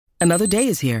Another day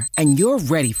is here, and you're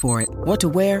ready for it. What to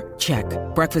wear? Check.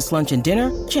 Breakfast, lunch, and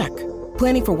dinner? Check.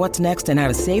 Planning for what's next and how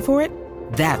to save for it?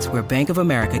 That's where Bank of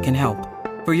America can help.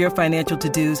 For your financial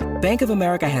to-dos, Bank of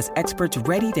America has experts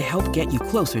ready to help get you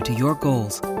closer to your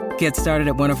goals. Get started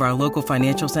at one of our local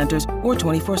financial centers or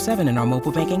 24/7 in our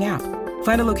mobile banking app.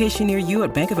 Find a location near you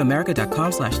at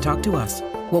bankofamerica.com/talktous.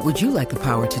 What would you like the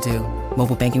power to do?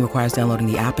 Mobile banking requires downloading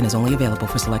the app and is only available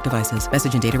for select devices.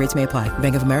 Message and data rates may apply.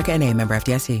 Bank of America N.A., member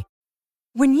FDIC.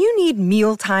 When you need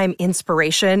mealtime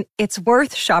inspiration, it's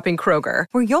worth shopping Kroger,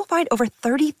 where you'll find over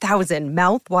 30,000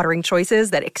 mouth-watering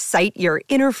choices that excite your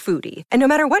inner foodie. And no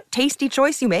matter what tasty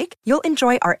choice you make, you'll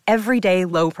enjoy our everyday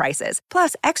low prices,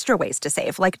 plus extra ways to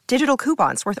save, like digital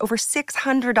coupons worth over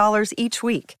 $600 each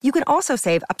week. You can also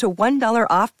save up to $1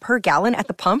 off per gallon at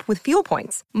the pump with fuel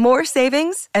points. More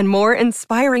savings and more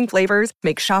inspiring flavors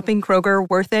make shopping Kroger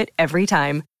worth it every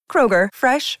time. Kroger,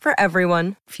 fresh for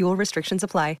everyone. Fuel restrictions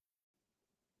apply.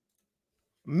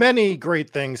 Many great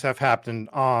things have happened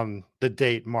on the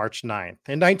date March 9th.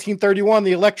 In 1931,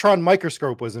 the electron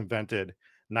microscope was invented.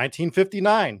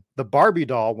 1959, the Barbie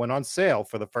doll went on sale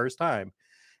for the first time.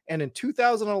 And in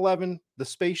 2011, the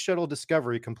Space Shuttle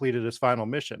Discovery completed its final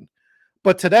mission.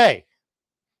 But today,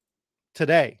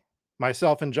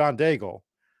 myself and John Daigle,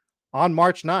 on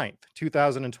March 9th,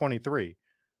 2023,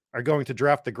 are going to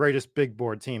draft the greatest big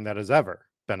board team that has ever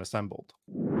been assembled.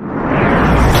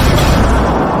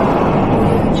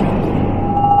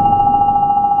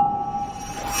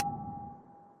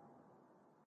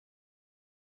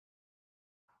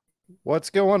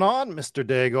 What's going on, Mr.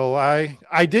 Daigle?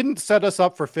 I didn't set us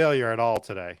up for failure at all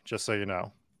today, just so you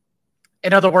know.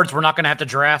 In other words, we're not going to have to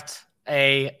draft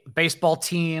a baseball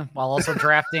team while also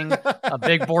drafting a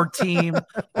big board team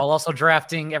while also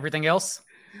drafting everything else.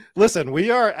 Listen, we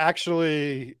are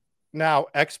actually now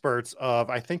experts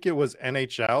of, I think it was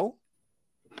NHL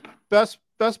best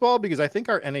ball, because I think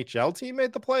our NHL team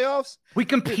made the playoffs. We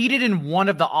competed in one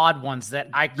of the odd ones that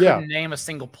I couldn't name a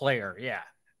single player.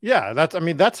 Yeah,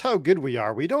 that's how good we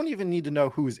are. We don't even need to know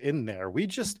who's in there. We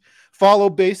just follow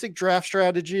basic draft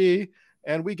strategy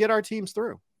and we get our teams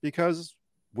through because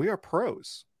we are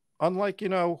pros. Unlike,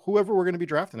 whoever we're going to be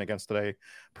drafting against today,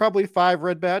 probably 5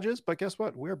 red badges, but guess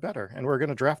what? We're better and we're going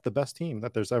to draft the best team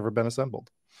that there's ever been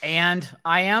assembled. And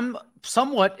I am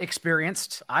somewhat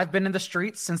experienced. I've been in the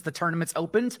streets since the tournament's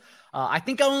opened. I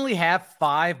think I only have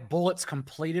 5 bullets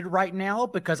completed right now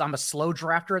because I'm a slow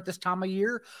drafter at this time of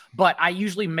year, but I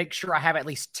usually make sure I have at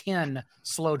least 10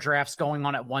 slow drafts going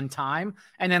on at one time.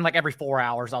 And then every 4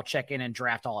 hours, I'll check in and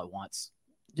draft all at once.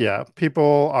 Yeah,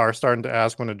 people are starting to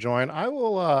ask when to join. I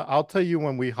will. I'll tell you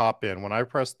when we hop in. When I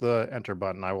press the enter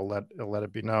button, I will let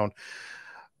it be known.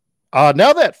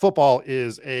 Now that football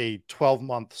is a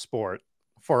 12-month sport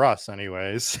for us,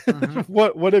 anyways,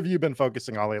 what have you been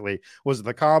focusing on lately? Was it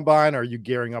the combine? Are you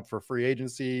gearing up for free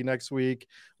agency next week?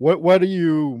 What are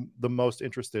you the most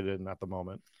interested in at the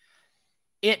moment?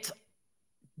 It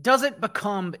doesn't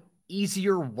become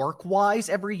easier work-wise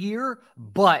every year,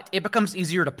 but it becomes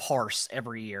easier to parse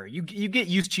every year. You get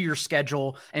used to your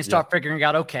schedule and start figuring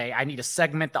out, okay, I need to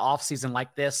segment the offseason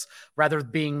like this rather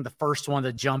than being the first one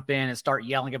to jump in and start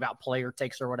yelling about player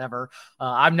takes or whatever.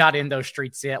 I'm not in those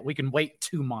streets yet. We can wait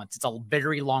 2 months. It's a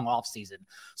very long offseason.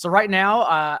 So right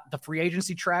now, the free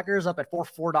agency tracker is up at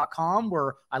 44.com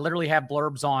where I literally have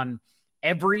blurbs on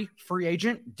every free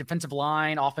agent, defensive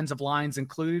line, offensive lines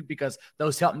included, because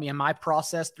those help me in my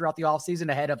process throughout the offseason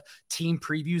ahead of team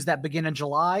previews that begin in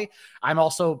July. I'm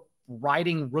also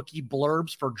writing rookie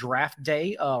blurbs for draft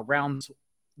day around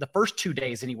the first 2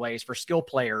 days anyways for skill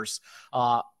players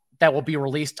that will be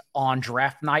released on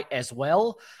draft night as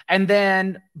well. And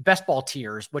then best ball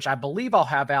tiers, which I believe I'll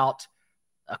have out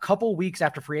a couple weeks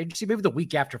after free agency, maybe the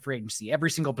week after free agency,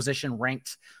 every single position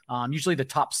ranked, usually the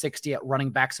top 60 at running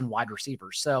backs and wide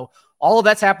receivers. So all of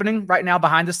that's happening right now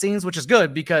behind the scenes, which is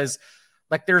good because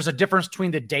there's a difference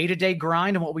between the day-to-day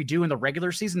grind and what we do in the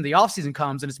regular season. The offseason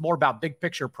comes and it's more about big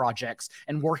picture projects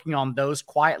and working on those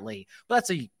quietly. But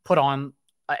that's a put on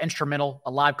an instrumental,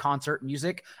 a live concert,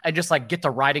 music, and just get to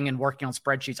writing and working on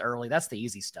spreadsheets early. That's the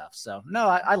easy stuff. So no,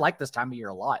 I like this time of year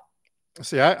a lot.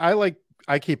 See,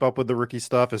 I keep up with the rookie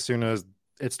stuff as soon as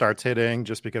it starts hitting,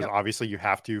 just because obviously you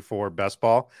have to for best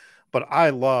ball. But I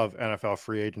love NFL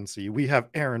free agency. We have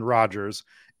Aaron Rodgers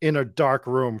in a dark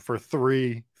room for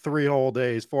 3 whole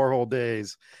days, 4 whole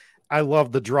days. I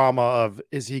love the drama of,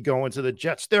 is he going to the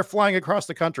Jets? They're flying across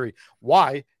the country.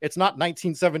 Why? It's not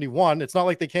 1971. It's not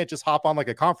like they can't just hop on like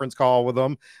a conference call with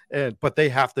them, but they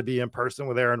have to be in person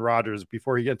with Aaron Rodgers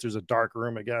before he enters a dark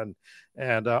room again.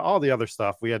 And all the other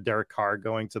stuff. We had Derek Carr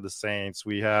going to the Saints.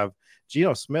 We have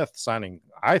Geno Smith signing,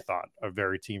 I thought, a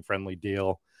very team-friendly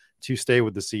deal to stay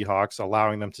with the Seahawks,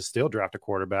 allowing them to still draft a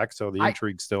quarterback. So the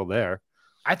intrigue's still there.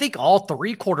 I think all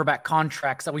three quarterback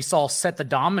contracts that we saw set the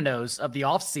dominoes of the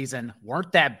offseason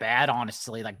weren't that bad,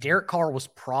 honestly. Like Derek Carr was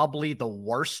probably the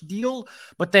worst deal,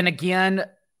 but then again,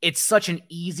 it's such an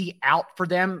easy out for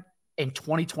them in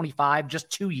 2025,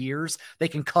 just 2 years. They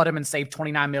can cut him and save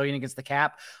 $29 million against the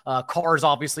cap. Carr is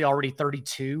obviously already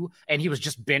 32, and he was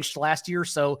just benched last year,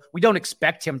 so we don't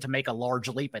expect him to make a large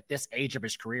leap at this age of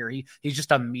his career. He's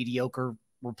just a mediocre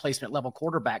replacement level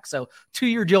quarterback. So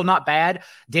 2-year deal, not bad.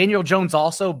 Daniel Jones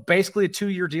also basically a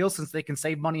 2-year deal since they can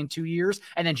save money in 2 years.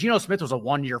 And then Geno Smith was a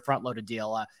 1-year front loaded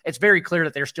deal. It's very clear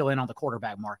that they're still in on the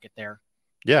quarterback market there.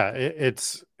 Yeah,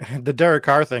 it's the Derek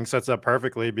Carr thing sets up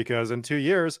perfectly because in 2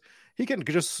 years he can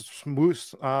just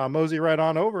mosey right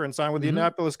on over and sign with the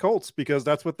Indianapolis Colts because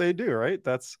that's what they do, right?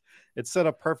 It's set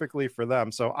up perfectly for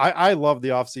them. So I love the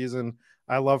offseason.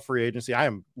 I love free agency. I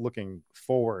am looking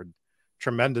forward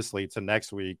tremendously to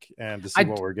next week and to see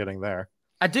what we're getting there.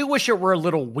 I do wish it were a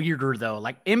little weirder though.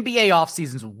 Like NBA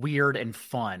offseason's weird and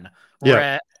fun.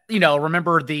 Yeah.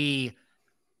 Remember the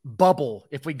bubble,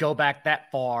 if we go back that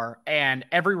far, and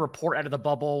every report out of the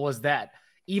bubble was that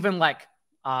even like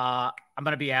I'm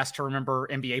going to be asked to remember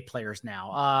NBA players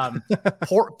now.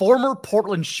 Former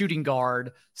Portland shooting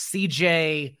guard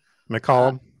CJ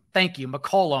McCollum. Thank you.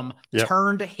 McCollum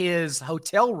turned his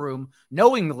hotel room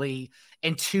knowingly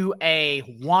into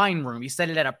a wine room. He set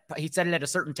it at a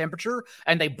certain temperature,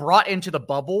 and they brought into the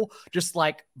bubble just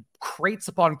like crates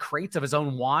upon crates of his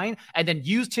own wine, and then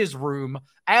used his room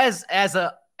as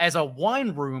a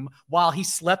wine room while he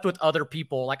slept with other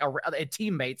people, like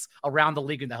teammates around the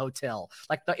league in the hotel.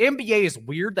 Like the NBA is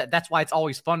weird. That's why it's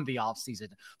always fun in the offseason.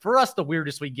 For us, the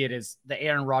weirdest we get is the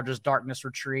Aaron Rodgers darkness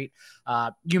retreat.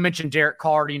 You mentioned Derek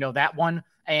Carr, that one.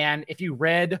 And if you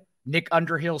read Nick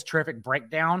Underhill's terrific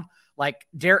breakdown, like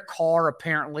Derek Carr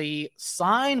apparently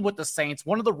signed with the Saints.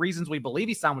 One of the reasons we believe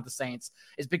he signed with the Saints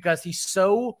is because he's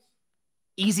so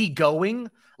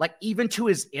easygoing, like even to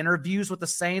his interviews with the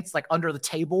Saints, like under the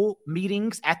table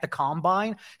meetings at the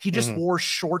combine, he just wore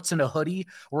shorts and a hoodie.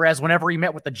 Whereas whenever he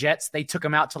met with the Jets, they took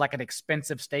him out to like an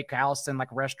expensive steakhouse and like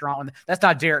restaurant. And that's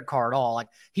not Derek Carr at all. Like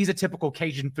he's a typical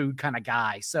Cajun food kind of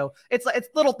guy. So it's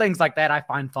little things like that I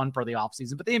find fun for the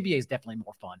offseason, but the NBA is definitely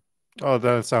more fun. Oh,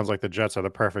 that sounds like the Jets are the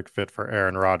perfect fit for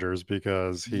Aaron Rodgers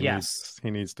because he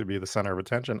needs to be the center of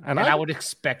attention, and I would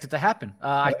expect it to happen.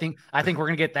 I think we're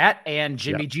gonna get that and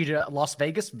Jimmy G to Las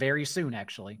Vegas very soon.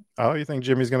 Actually, oh, you think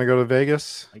Jimmy's gonna go to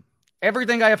Vegas? Like,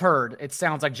 everything I have heard, it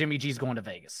sounds like Jimmy G's going to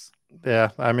Vegas.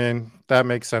 Yeah, I mean that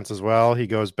makes sense as well. He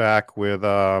goes back with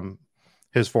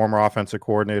his former offensive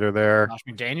coordinator there, Josh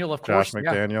McDaniel, of course. Josh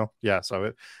McDaniel. Yeah,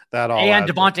 so that all. And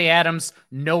Devontae Adams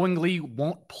knowingly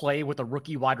won't play with a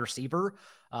rookie wide receiver.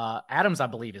 Adams, I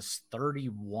believe, is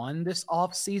 31 this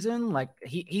offseason. Like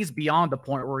he's beyond the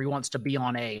point where he wants to be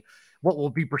on what will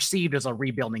be perceived as a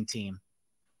rebuilding team.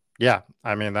 Yeah,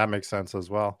 I mean that makes sense as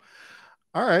well.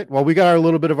 All right. Well, we got a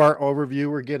little bit of our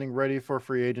overview. We're getting ready for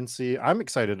free agency. I'm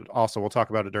excited. Also, we'll talk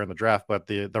about it during the draft, but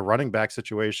the running back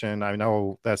situation, I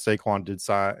know that Saquon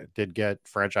did get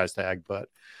franchise tag,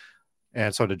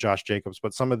 and so did Josh Jacobs,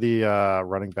 but some of the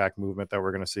running back movement that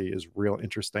we're going to see is real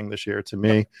interesting this year to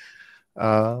me.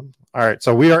 All right.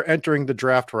 So we are entering the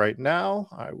draft right now.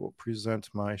 I will present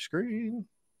my screen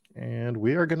and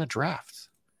we are going to draft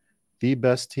the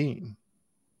best team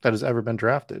that has ever been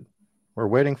drafted. We're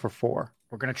waiting for 4.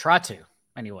 We're going to try to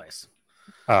anyways.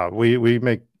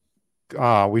 We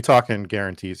talk in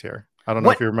guarantees here. I don't know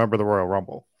if you remember the Royal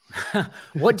Rumble.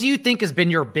 What do you think has been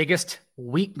your biggest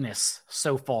weakness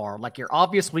so far? Like your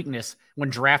obvious weakness when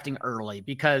drafting early?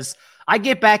 Because I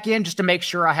get back in just to make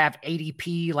sure I have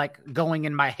ADP like going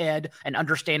in my head and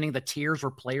understanding the tiers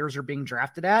where players are being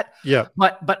drafted at. Yeah.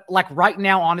 But like right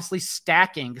now, honestly,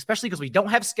 stacking, especially because we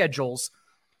don't have schedules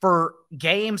for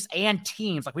games and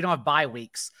teams, like we don't have bye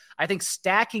weeks. I think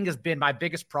stacking has been my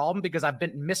biggest problem because I've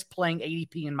been misplaying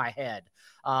ADP in my head.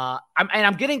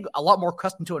 I'm getting a lot more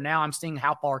accustomed to it now. I'm seeing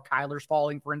how far Kyler's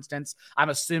falling, for instance. I'm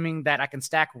assuming that I can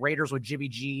stack Raiders with Jimmy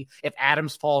G if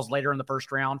Adams falls later in the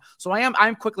first round. So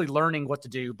I'm quickly learning what to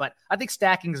do, but I think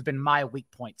stacking has been my weak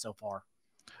point so far.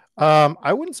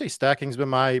 I wouldn't say stacking's been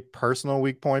my personal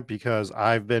weak point because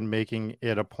I've been making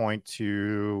it a point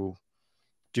to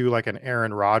do like an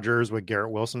Aaron Rodgers with Garrett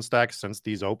Wilson stack since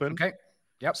these opened. Okay.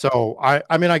 Yep. So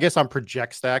I mean, I guess I'm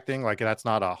project stacking. Like that's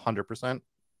not 100%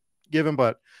 given,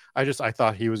 but I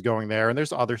thought he was going there. And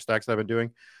there's other stacks I've been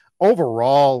doing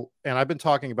overall. And I've been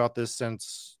talking about this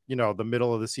since, the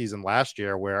middle of the season last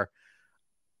year, where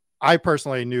I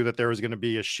personally knew that there was going to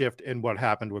be a shift in what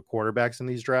happened with quarterbacks in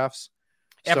these drafts.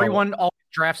 Everyone always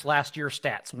drafts last year's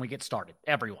stats when we get started.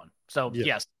 Everyone. So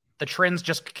yes, the trends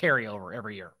just carry over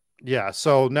every year. Yeah.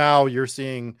 So now you're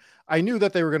seeing, I knew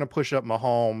that they were going to push up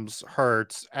Mahomes,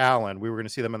 Hurts, Allen. We were going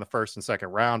to see them in the first and second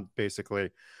round, basically.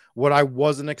 What I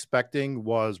wasn't expecting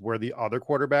was where the other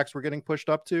quarterbacks were getting pushed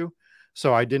up to.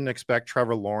 So I didn't expect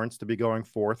Trevor Lawrence to be going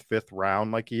fourth, fifth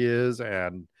round like he is.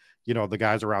 And, the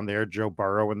guys around there, Joe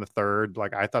Burrow in the third,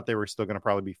 like I thought they were still going to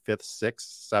probably be fifth, sixth,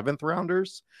 seventh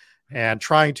rounders. And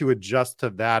trying to adjust to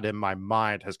that in my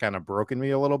mind has kind of broken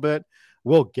me a little bit.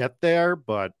 We'll get there,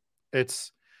 but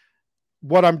it's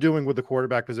what I'm doing with the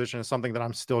quarterback position is something that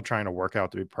I'm still trying to work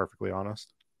out, to be perfectly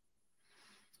honest.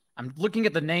 I'm looking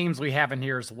at the names we have in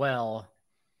here as well.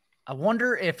 I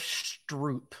wonder if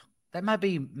Stroop, that might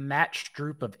be Matt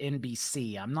Stroop of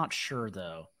NBC. I'm not sure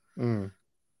though.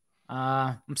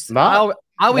 I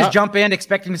always jump in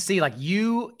expecting to see like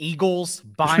you, Eagles,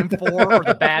 Bime 4, or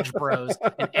the Badge Bros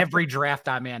in every draft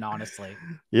I'm in, honestly.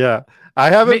 Yeah. I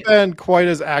haven't been quite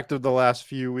as active the last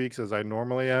few weeks as I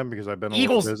normally am because I've been a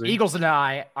little busy. Eagles and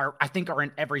I think are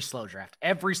in every slow draft.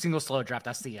 Every single slow draft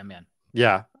I see them in.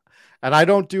 Yeah. And I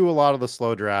don't do a lot of the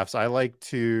slow drafts. I like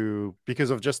to, because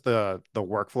of just the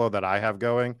workflow that I have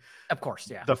going. Of course,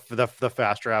 yeah. The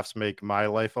fast drafts make my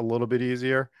life a little bit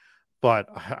easier. But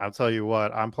I'll tell you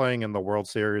what, I'm playing in the World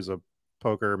Series of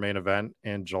Poker main event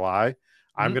in July.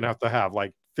 I'm going to have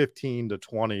like 15 to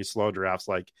 20 slow drafts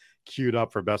like queued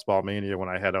up for Best Ball Mania when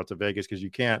I head out to Vegas, because you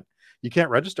can't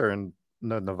register in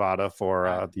Nevada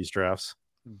for these drafts.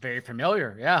 Very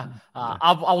familiar. Yeah.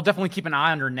 I will definitely keep an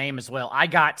eye on your name as well.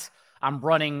 I'm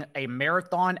running a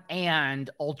marathon and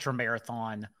ultra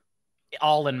marathon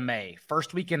all in May,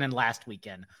 first weekend and last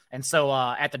weekend. And so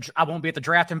I won't be at the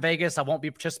draft in Vegas. I won't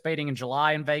be participating in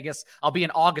July in Vegas. I'll be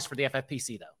in August for the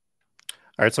FFPC though.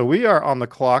 All right. So we are on the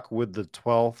clock with the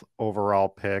 12th overall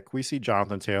pick. We see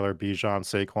Jonathan Taylor, Bijan,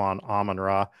 Saquon,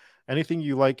 Amon-Ra. Anything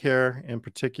you like here in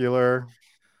particular?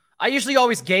 I usually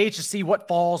always gauge to see what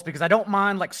falls, because I don't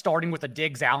mind like starting with a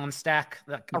Diggs Allen stack.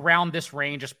 Like around this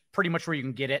range is pretty much where you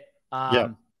can get it.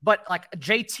 But like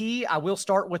JT, I will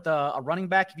start with a running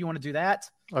back if you want to do that.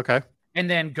 Okay. And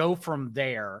then go from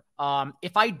there.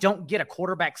 If I don't get a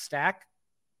quarterback stack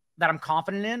that I'm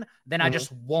confident in, then I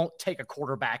just won't take a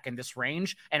quarterback in this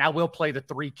range. And I will play the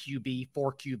 3 QB,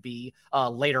 4 QB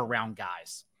later round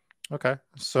guys. Okay.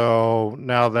 So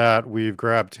now that we've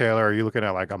grabbed Taylor, are you looking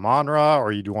at like Amon-Ra,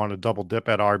 or you do want to double dip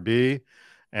at RB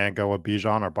and go with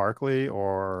Bijan or Barkley,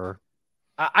 or...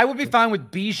 I would be fine with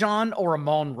Bijan or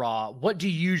Amon-Ra. What do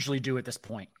you usually do at this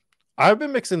point? I've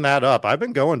been mixing that up. I've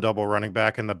been going double running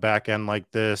back in the back end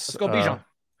like this. Let's go Bijan.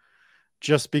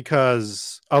 Just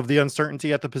because of the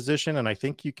uncertainty at the position. And I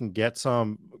think you can get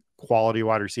some quality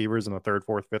wide receivers in the third,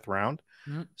 fourth, fifth round.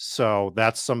 So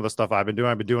that's some of the stuff I've been doing.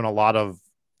 I've been doing a lot of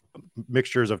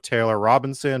mixtures of Taylor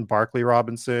Robinson, Barkley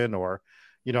Robinson, or,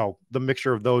 the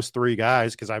mixture of those three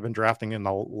guys, because I've been drafting in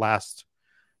the last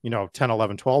 10,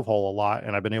 11, 12 hole a lot,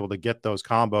 and I've been able to get those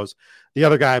combos. The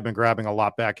other guy I've been grabbing a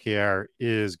lot back here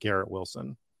is Garrett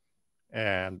Wilson.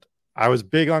 And I was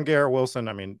big on Garrett Wilson.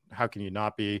 I mean, how can you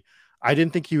not be? I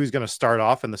didn't think he was going to start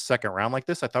off in the second round like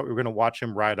this. I thought we were going to watch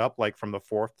him ride up like from the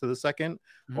fourth to the second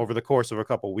over the course of a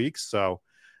couple of weeks. So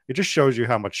it just shows you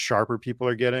how much sharper people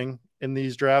are getting in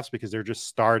these drafts, because they're just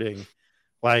starting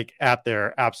like at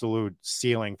their absolute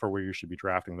ceiling for where you should be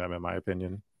drafting them, in my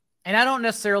opinion. And I don't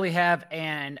necessarily have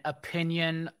an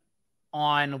opinion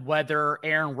on whether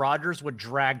Aaron Rodgers would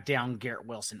drag down Garrett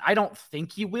Wilson. I don't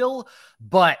think he will,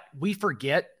 but we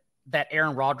forget that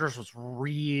Aaron Rodgers was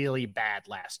really bad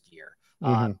last year.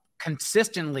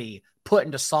 Consistently put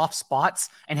into soft spots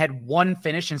and had one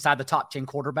finish inside the top 10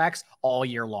 quarterbacks all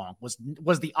year long. Was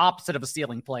the opposite of a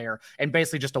ceiling player and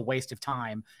basically just a waste of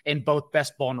time in both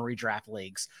best ball and redraft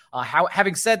leagues.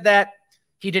 Having said that,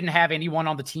 he didn't have anyone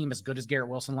on the team as good as Garrett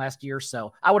Wilson last year.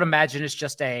 So I would imagine it's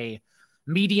just a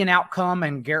median outcome,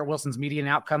 and Garrett Wilson's median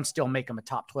outcome still make him a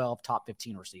top 12, top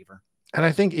 15 receiver. And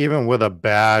I think even with a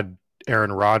bad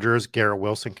Aaron Rodgers, Garrett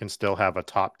Wilson can still have a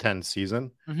top 10 season.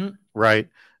 Right.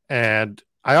 And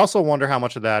I also wonder how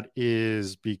much of that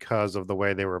is because of the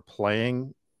way they were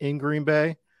playing in Green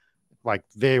Bay. Like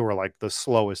they were like the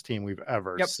slowest team we've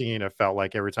ever seen. It felt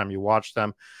like every time you watched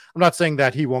them. I'm not saying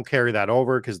that he won't carry that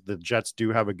over, because the Jets do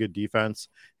have a good defense.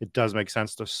 It does make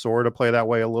sense to sort of play that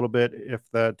way a little bit if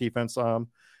the defense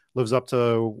lives up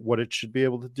to what it should be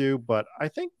able to do. But I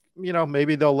think,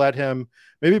 maybe they'll let him,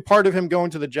 maybe part of him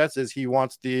going to the Jets is he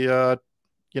wants the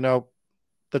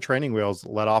training wheels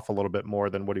let off a little bit more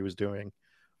than what he was doing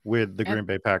with the Green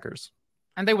Bay Packers.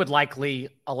 And they would likely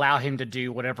allow him to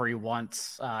do whatever he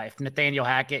wants. If Nathaniel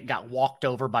Hackett got walked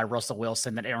over by Russell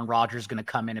Wilson, then Aaron Rodgers is going to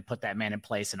come in and put that man in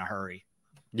place in a hurry.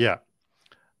 Yeah.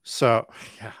 So,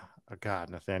 yeah. Oh, God,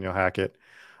 Nathaniel Hackett.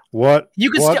 What?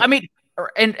 You can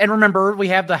and remember, we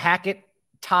have the Hackett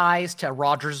ties to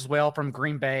Rodgers as well from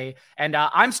Green Bay. And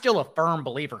I'm still a firm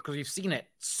believer, because we've seen it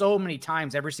so many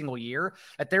times every single year,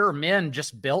 that there are men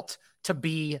just built to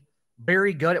be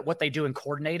very good at what they do in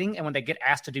coordinating. And when they get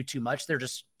asked to do too much, they're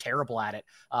just terrible at it.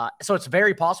 So it's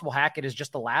very possible Hackett is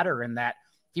just the latter, in that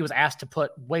he was asked to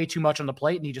put way too much on the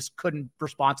plate and he just couldn't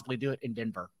responsibly do it in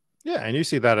Denver. Yeah, and you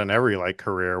see that in every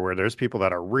career where there's people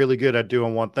that are really good at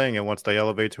doing one thing, and once they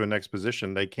elevate to a next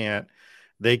position, they can't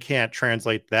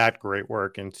translate that great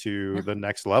work into the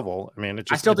next level. I mean,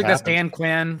 I still think that's Dan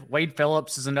Quinn. Wade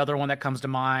Phillips is another one that comes to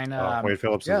mind. Wade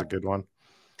Phillips is a good one.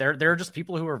 They're just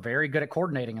people who are very good at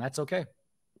coordinating, and that's okay.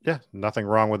 Yeah, nothing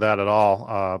wrong with that at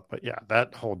all. But yeah,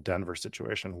 that whole Denver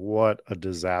situation, what a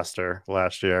disaster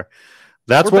last year.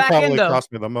 That's what probably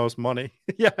cost me the most money.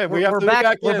 Yeah, we're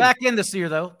back in this year,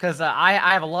 though, because I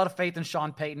have a lot of faith in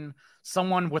Sean Payton,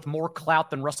 someone with more clout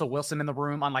than Russell Wilson in the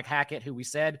room, unlike Hackett, who we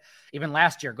said even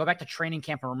last year. Go back to training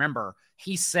camp and remember,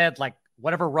 he said, like,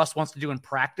 whatever Russ wants to do in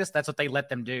practice, that's what they let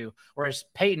them do. Whereas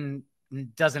Payton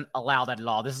doesn't allow that at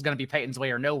all. This is going to be Peyton's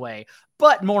way or no way.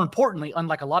 But more importantly,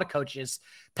 unlike a lot of coaches,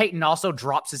 Peyton also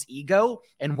drops his ego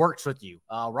and works with you.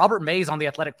 Robert Mays on the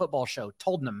Athletic Football Show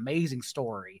told an amazing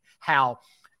story how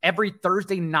every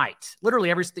Thursday night, literally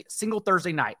every single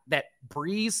Thursday night that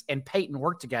Breeze and Peyton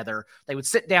worked together, they would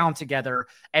sit down together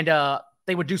and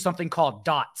they would do something called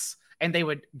dots. And they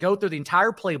would go through the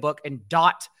entire playbook and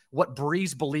dot what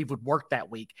Breeze believed would work that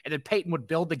week. And then Peyton would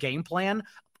build the game plan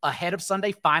ahead of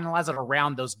Sunday, finalize it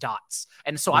around those dots.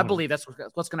 And so I believe that's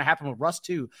what's going to happen with Russ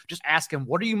too. Just ask him,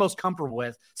 what are you most comfortable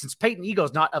with? Since Peyton ego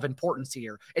is not of importance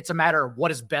here, it's a matter of what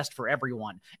is best for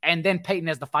everyone. And then Peyton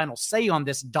has the final say on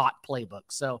this dot playbook.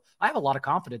 So I have a lot of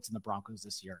confidence in the Broncos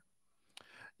this year.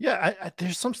 Yeah,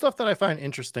 there's some stuff that I find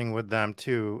interesting with them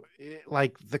too.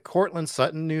 Like the Cortland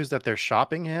Sutton news that they're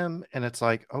shopping him. And it's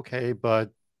like, okay,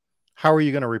 but how are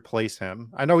you going to replace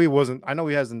him? I know he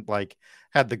hasn't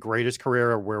had the greatest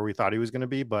career where we thought he was going to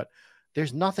be, but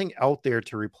there's nothing out there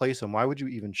to replace him. Why would you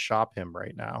even shop him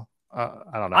right now? I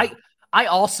don't know. I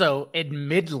also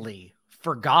admittedly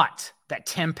forgot that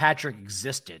Tim Patrick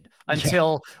existed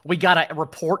until we got a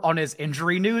report on his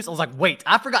injury news. I was like, wait,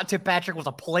 I forgot Tim Patrick was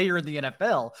a player in the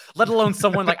NFL, let alone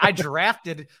someone like I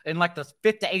drafted in like the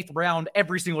 5th to 8th round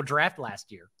every single draft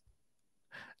last year.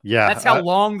 Yeah. That's how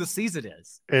long the season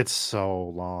is. It's so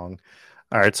long.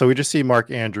 All right. So we just see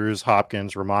Mark Andrews,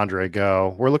 Hopkins, Ramondre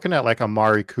go. We're looking at like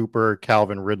Amari Cooper,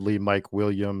 Calvin Ridley, Mike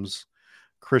Williams,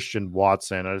 Christian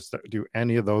Watson. Do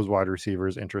any of those wide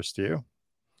receivers interest you?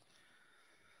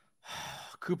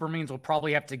 Cooper means we'll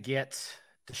probably have to get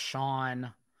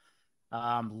Deshaun.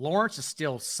 Lawrence is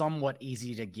still somewhat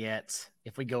easy to get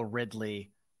if we go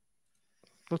Ridley.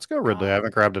 Let's go Ridley. I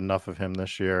haven't grabbed enough of him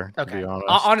this year, to be honest.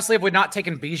 Honestly, if we're not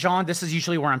taking Bijan, this is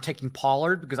usually where I'm taking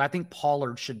Pollard, because I think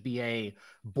Pollard should be a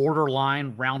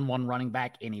borderline round 1 running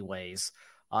back anyways,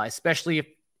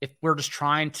 especially if we're just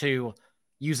trying to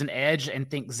use an edge and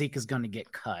think Zeke is going to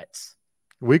get cut.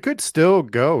 We could still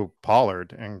go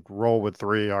Pollard and roll with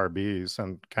 3 RBs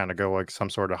and kind of go like some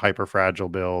sort of hyper fragile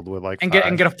build with like and get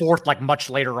a 4th like much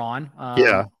later on.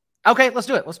 Yeah. Okay, let's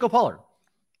do it. Let's go Pollard.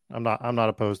 I'm not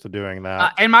opposed to doing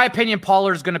that. In my opinion,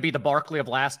 Pollard is going to be the Barkley of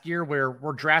last year, where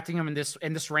we're drafting him in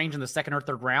this range in the 2nd or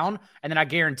 3rd round, and then I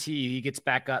guarantee you he gets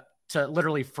back up to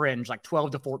literally fringe, like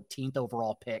 12 to 14th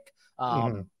overall pick.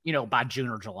 By June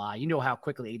or July. You know how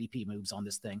quickly ADP moves on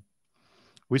this thing.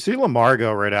 We see Lamar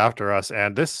go right after us,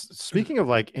 and this, speaking of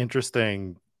like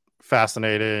interesting,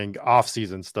 fascinating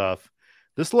off-season stuff,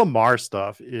 this Lamar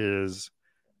stuff is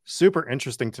super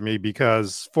interesting to me,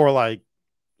 because for like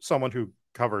someone who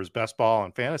covers best ball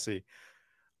and fantasy,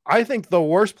 I think the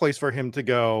worst place for him to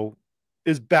go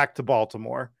is back to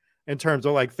Baltimore in terms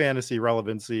of like fantasy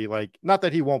relevancy. Like, not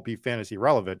that he won't be fantasy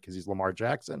relevant because he's Lamar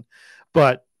Jackson,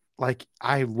 but like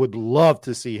I would love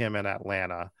to see him in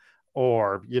Atlanta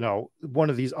or, one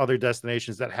of these other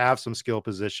destinations that have some skill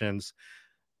positions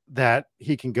that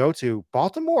he can go to.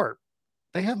 Baltimore,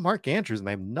 they have Mark Andrews and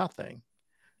they have nothing.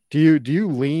 Do you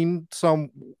lean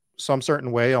some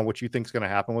certain way on what you think is going to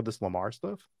happen with this Lamar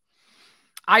stuff?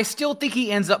 I still think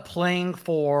he ends up playing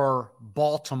for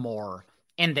Baltimore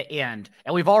in the end.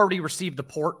 And we've already received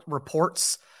the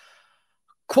reports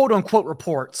quote unquote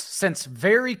reports, since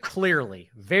very clearly,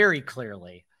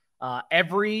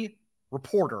 every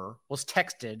reporter was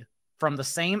texted from the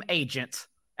same agent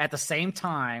at the same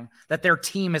time that their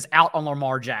team is out on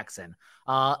Lamar Jackson.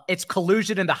 It's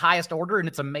collusion in the highest order, and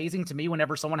it's amazing to me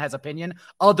whenever someone has opinion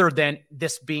other than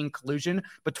this being collusion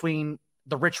between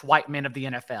the rich white men of the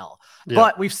NFL. Yeah.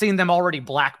 But we've seen them already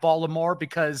blackball Lamar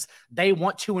because they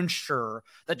want to ensure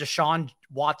that Deshaun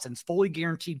Watson's fully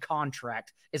guaranteed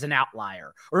contract is an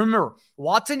outlier. Remember,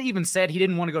 Watson even said he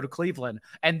didn't want to go to Cleveland,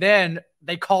 and then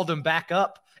they called him back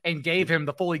up and gave him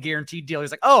the fully guaranteed deal.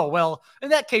 He's like, oh, well, in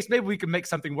that case, maybe we can make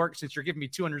something work since you're giving me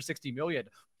 $260 million.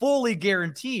 Fully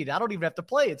guaranteed. I don't even have to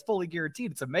play. It's fully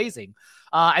guaranteed. It's amazing.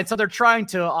 And so they're trying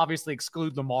to obviously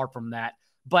exclude Lamar from that.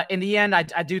 But in the end,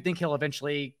 I do think he'll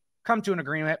eventually come to an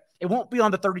agreement. It won't be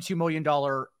on the $32 million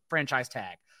franchise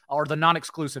tag or the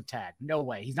non-exclusive tag. No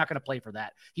way. He's not going to play for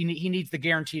that. He needs the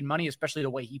guaranteed money, especially the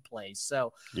way he plays.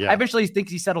 So I eventually think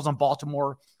he settles on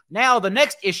Baltimore. Now, the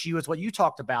next issue is what you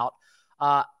talked about.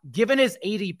 Given his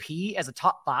ADP as a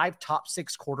top 5, top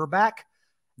 6 quarterback,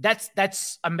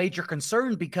 that's a major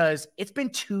concern because it's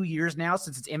been 2 years now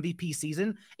since it's MVP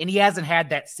season, and he hasn't had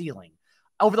that ceiling.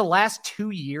 Over the last 2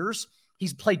 years,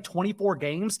 he's played 24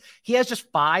 games. He has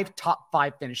just 5 top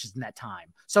 5 finishes in that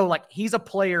time. So, like, he's a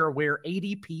player where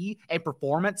ADP and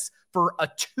performance for a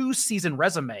 2-season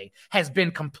resume has been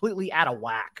completely out of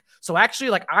whack. So,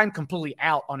 actually, like, I'm completely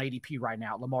out on ADP right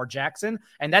now, Lamar Jackson.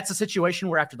 And that's a situation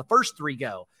where after the first 3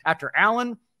 go, after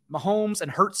Allen, Mahomes,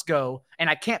 and Hurts go, and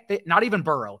I can't fit, not even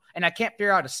Burrow, and I can't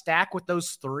figure out a stack with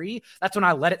those 3, that's when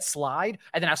I let it slide.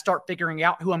 And then I start figuring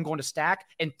out who I'm going to stack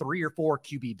in 3 or 4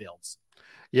 QB builds.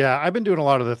 Yeah, I've been doing a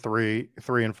lot of the 3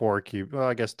 and 4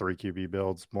 I guess 3 QB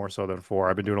builds more so than 4.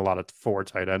 I've been doing a lot of 4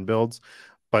 tight end builds,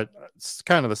 but it's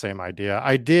kind of the same idea.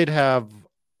 I did have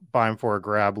buying for a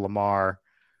grab Lamar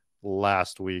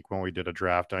last week when we did a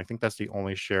draft, and I think that's the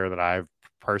only share that I've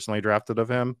personally drafted of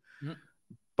him. Mm-hmm.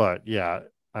 But yeah,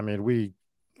 I mean,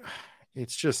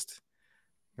 it's just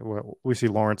we see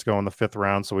Lawrence go in the 5th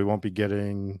round, so we won't be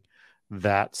getting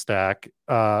that stack.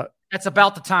 That's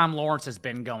about the time Lawrence has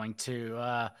been going to.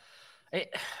 I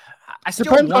still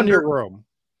depends wonder, on your room.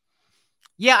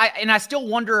 Yeah, I still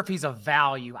wonder if he's a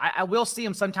value. I will see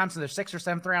him sometimes in the 6th or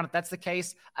 7th round. If that's the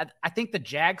case, I think the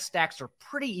Jag stacks are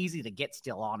pretty easy to get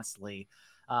still, honestly.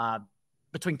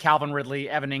 Between Calvin Ridley,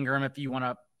 Evan Ingram, if you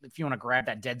want to grab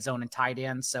that dead zone and tight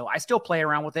end. So I still play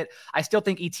around with it. I still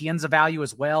think ETN's a value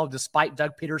as well, despite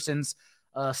Doug Peterson's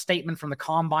statement from the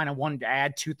combine. I wanted to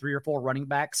add 2, 3, or 4 running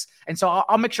backs. And so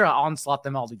I'll make sure I onslaught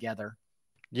them all together.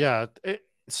 Yeah.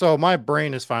 So my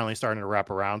brain is finally starting to wrap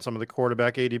around some of the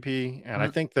quarterback ADP. And I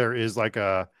think there is like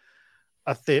a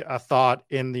thought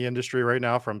in the industry right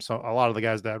now from a lot of the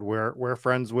guys that we're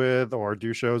friends with or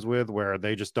do shows with, where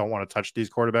they just don't want to touch these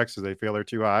quarterbacks because they feel they're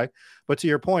too high. But to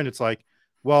your point, it's like,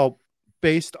 well,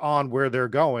 based on where they're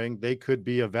going, they could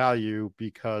be a value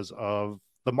because of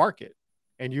the market.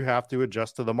 And you have to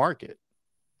adjust to the market.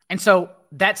 And so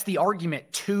that's the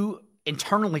argument too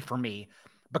internally for me,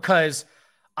 because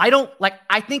I don't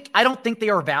think they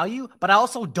are value, but I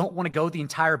also don't want to go the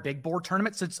entire big board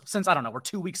tournament since I don't know, we're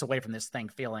 2 weeks away from this thing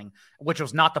feeling, which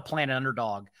was not the plan at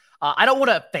Underdog. I don't want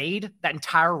to fade that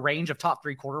entire range of top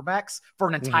 3 quarterbacks for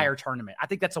an entire tournament. I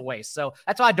think that's a waste. So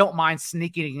that's why I don't mind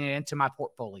sneaking it into my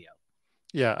portfolio.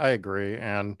 Yeah, I agree.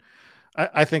 And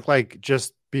I think like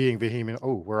just being vehement.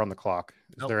 Oh, we're on the clock.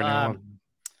 Is there anyone?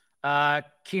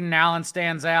 Keenan Allen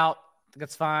stands out. I think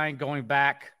that's fine. Going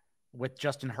back with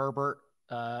Justin Herbert.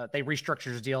 They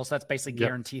restructured his deal, so that's basically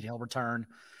guaranteed he'll return.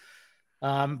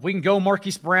 We can go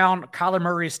Marquise Brown. Kyler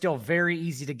Murray is still very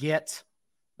easy to get.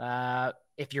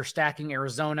 If you're stacking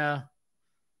Arizona,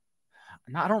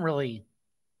 I don't really.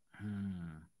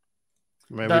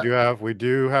 We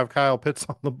do have Kyle Pitts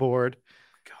on the board.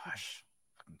 Gosh,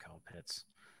 fucking Kyle Pitts.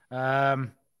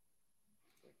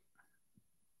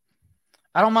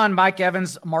 I don't mind Mike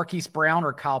Evans, Marquise Brown,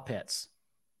 or Kyle Pitts.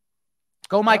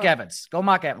 Go Mike Evans. Go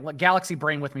Mike Evans. Let Galaxy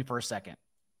brain with me for a second.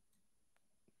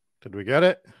 Did we get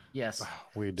it? Yes.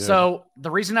 We did. So the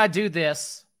reason I do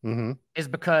this is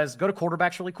because go to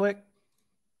quarterbacks really quick.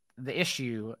 The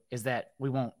issue is that we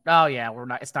won't. Oh yeah,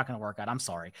 it's not going to work out. I'm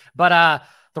sorry. But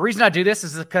the reason I do this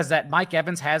is because that Mike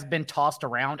Evans has been tossed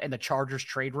around in the Chargers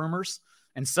trade rumors.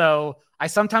 And so I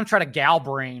sometimes try to gal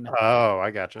brain. Oh,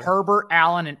 I got you. Herbert,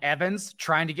 Allen, and Evans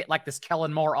trying to get like this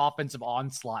Kellen Moore offensive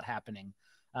onslaught happening.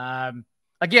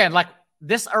 Again, like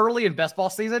this early in best ball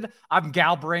season, I'm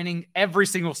gal braining every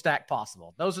single stack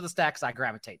possible. Those are the stacks I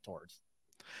gravitate towards.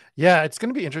 Yeah, it's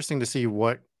going to be interesting to see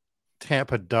what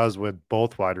Tampa does with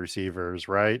both wide receivers,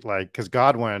 right? Like, because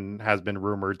Godwin has been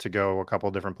rumored to go a couple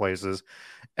of different places.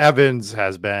 Evans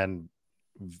has been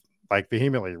like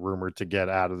vehemently rumored to get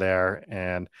out of there,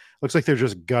 and looks like they're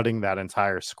just gutting that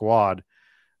entire squad.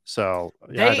 So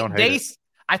yeah, I don't hate it.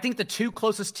 I think the two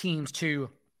closest teams to,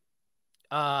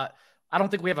 I don't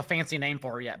think we have a fancy name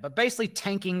for it yet, but basically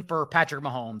tanking for Patrick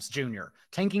Mahomes Jr.,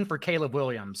 tanking for Caleb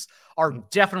Williams are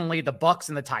definitely the Bucs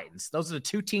and the Titans. Those are the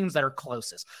two teams that are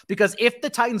closest. Because if the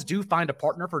Titans do find a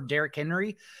partner for Derrick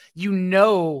Henry,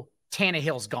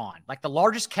 Tannehill's gone, like the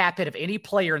largest cap hit of any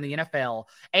player in the NFL,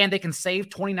 and they can save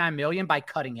 $29 million by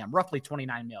cutting him, roughly $29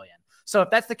 million. So if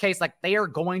that's the case, like they are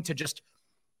going to just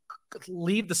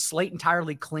leave the slate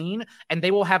entirely clean, and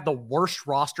they will have the worst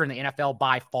roster in the NFL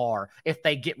by far if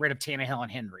they get rid of Tannehill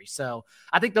and Henry. So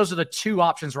I think those are the two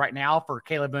options right now for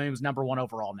Caleb Williams, number one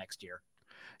overall next year.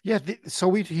 Yeah, so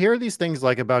we hear these things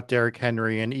like about Derrick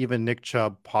Henry and even Nick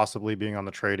Chubb possibly being on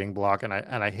the trading block, and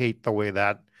I hate the way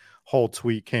that whole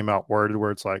tweet came out worded,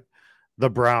 where it's like the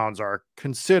Browns are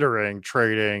considering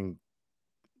trading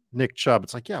Nick Chubb.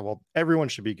 It's like, yeah, well, everyone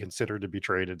should be considered to be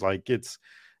traded. Like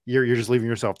you're just leaving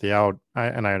yourself the out,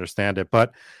 and I understand it,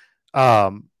 but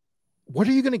what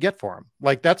are you going to get for him?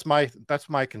 Like that's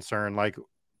my concern. Like,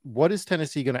 what is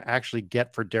Tennessee going to actually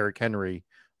get for Derrick Henry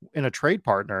in a trade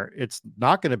partner? It's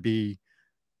not going to be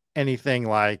anything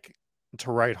like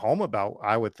to write home about,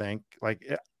 I would think.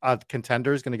 Like a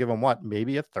contender is going to give him what,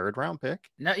 maybe a 3rd round pick?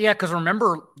 No, yeah, because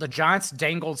remember the Giants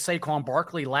dangled Saquon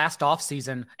Barkley last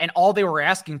offseason, and all they were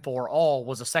asking for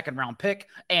was a 2nd round pick,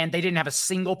 and they didn't have a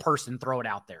single person throw it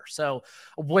out there. So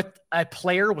with a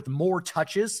player with more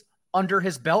touches under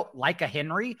his belt, like a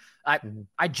Henry,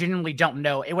 I genuinely don't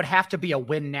know. It would have to be a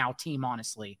win now team,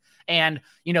 honestly. And,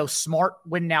 smart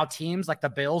win now teams like the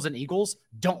Bills and Eagles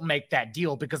don't make that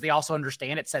deal because they also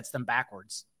understand it sets them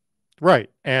backwards.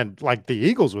 Right. And like the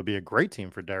Eagles would be a great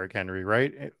team for Derrick Henry,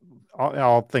 right?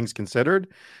 All things considered.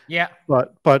 Yeah.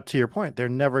 But to your point, I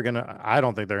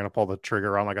don't think they're going to pull the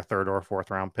trigger on like a 3rd or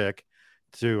 4th round pick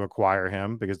to acquire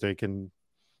him, because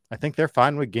I think they're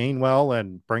fine with Gainwell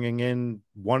and bringing in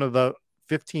one of the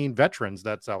 15 veterans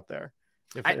that's out there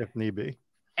if need be.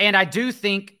 And I do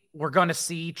think we're going to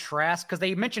see Trask, because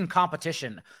they mentioned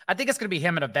competition. I think it's going to be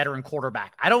him and a veteran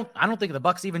quarterback. I don't think the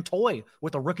Bucs even toy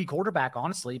with a rookie quarterback,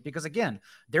 honestly, because again,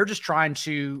 they're just trying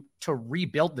to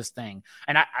rebuild this thing.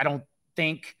 And I don't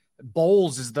think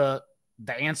Bowles is the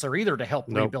answer either to help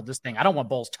rebuild this thing. I don't want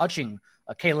Bowles touching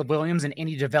Caleb Williams in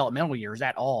any developmental years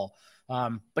at all.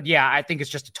 But yeah, I think it's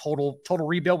just a total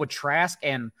rebuild with Trask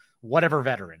and whatever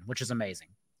veteran, which is amazing.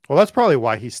 Well, that's probably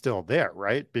why he's still there,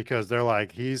 right? Because they're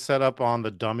like, he's set up on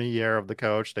the dummy year of the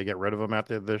coach. They get rid of him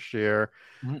after this year.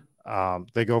 Mm-hmm.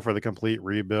 They go for the complete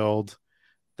rebuild.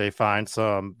 They find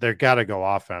they got to go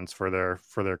offense for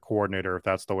their coordinator, if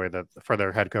that's the way for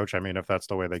their head coach. I mean, if that's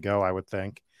the way they go, I would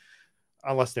think,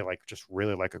 unless they just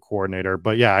really like a coordinator.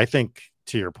 But yeah, I think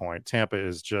to your point, Tampa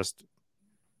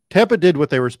did what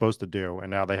they were supposed to do,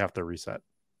 and now they have to reset,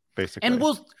 basically.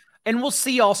 And we'll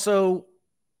see also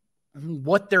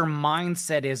what their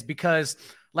mindset is, because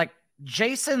like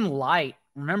Jason Light,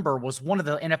 remember, was one of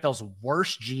the NFL's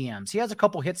worst GMs. He has a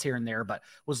couple hits here and there, but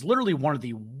was literally one of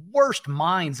the worst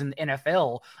minds in the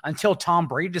NFL until Tom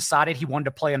Brady decided he wanted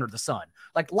to play under the sun.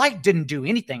 Like Light didn't do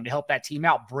anything to help that team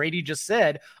out. Brady just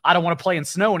said, I don't want to play in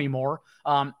snow anymore.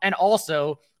 And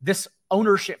also this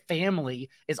ownership family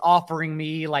is offering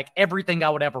me like everything I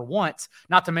would ever want,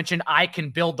 not to mention I can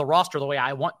build the roster the way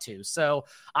I want to. So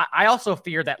I also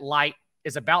fear that Light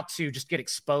is about to just get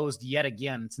exposed yet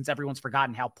again, since everyone's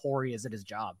forgotten how poor he is at his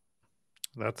job.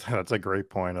 That's a great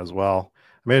point as well.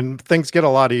 I mean, things get a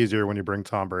lot easier when you bring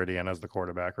Tom Brady in as the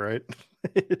quarterback, right?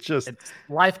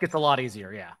 Life gets a lot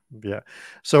easier. Yeah. Yeah.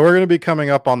 So we're going to be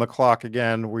coming up on the clock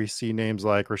again. We see names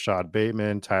like Rashad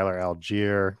Bateman, Tyler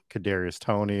Algier, Kadarius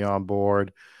Toney on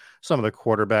board. Some of the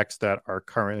quarterbacks that are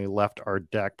currently left are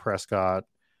Dak Prescott,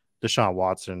 Deshaun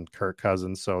Watson, Kirk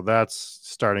Cousins. So that's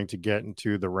starting to get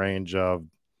into the range of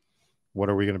what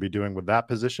are we going to be doing with that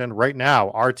position? Right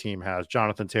now, our team has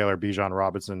Jonathan Taylor, Bijan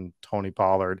Robinson, Tony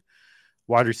Pollard.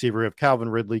 Wide receiver, we have Calvin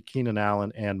Ridley, Keenan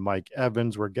Allen, and Mike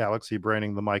Evans. We're galaxy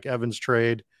branding the Mike Evans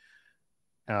trade.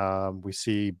 We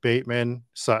see Bateman,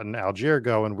 Sutton, Algier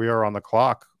go, and we are on the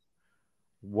clock.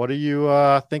 What are you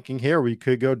thinking here? We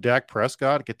could go Dak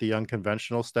Prescott, get the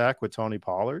unconventional stack with Tony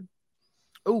Pollard.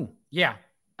 Oh, yeah.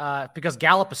 Because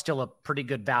Gallup is still a pretty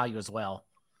good value as well.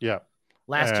 Yeah.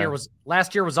 Last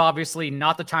year was obviously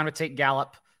not the time to take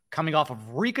Gallup, coming off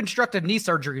of reconstructive knee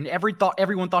surgery, and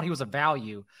everyone thought he was a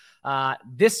value.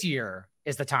 This year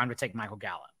is the time to take Michael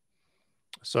Gallup.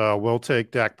 So we'll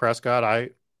take Dak Prescott.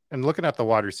 And looking at the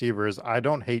wide receivers, I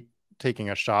don't hate taking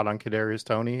a shot on Kadarius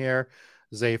Toney here.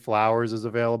 Zay Flowers is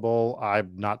available.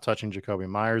 I'm not touching Jacoby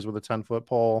Myers with a 10-foot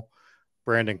pole.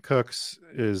 Brandon Cooks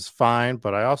is fine,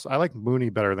 but I like Mooney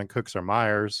better than Cooks or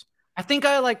Myers. I think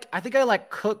I like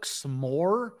Cooks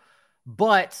more,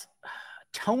 but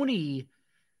Toney,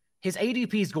 his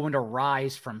ADP is going to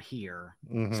rise from here.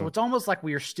 Mm-hmm. So it's almost like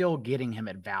we are still getting him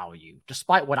at value,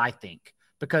 despite what I think,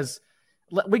 because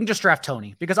we can just draft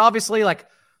Toney, because obviously, like,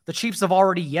 the Chiefs have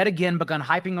already yet again begun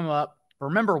hyping him up.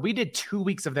 Remember, we did 2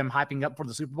 weeks of them hyping up for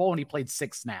the Super Bowl and he played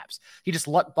 6 snaps. He just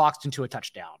luck boxed into a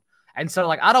touchdown. And so,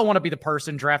 like, I don't want to be the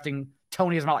person drafting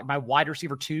Toney as my wide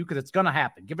receiver 2, because it's going to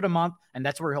happen. Give it a month, and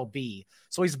that's where he'll be.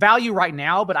 So he's value right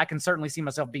now, but I can certainly see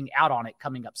myself being out on it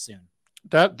coming up soon.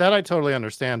 That I totally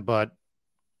understand, but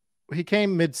he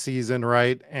came mid-season,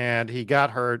 right? And he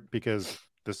got hurt because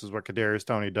this is what Kadarius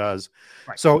Toney does.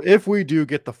 Right. So if we do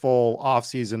get the full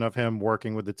offseason of him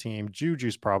working with the team,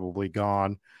 Juju's probably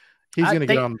gone. He's going to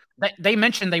get on. They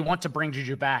mentioned they want to bring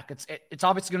Juju back. It's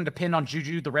obviously going to depend on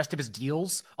Juju, the rest of his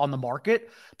deals on the market.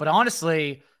 But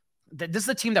honestly, this is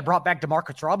a team that brought back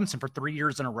Demarcus Robinson for 3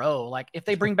 years in a row. Like, if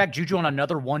they bring back Juju on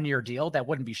another 1-year deal, that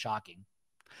wouldn't be shocking.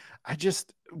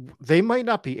 They might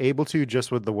not be able to, just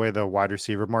with the way the wide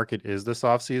receiver market is this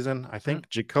offseason. I think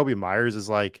Jacoby Myers is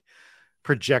like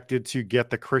projected to get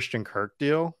the Christian Kirk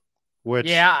deal, which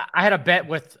I had a bet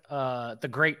with the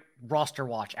great roster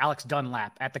watch, Alex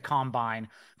Dunlap, at the combine,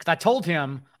 because I told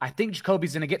him I think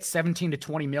Jacoby's going to get 17 to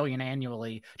 20 million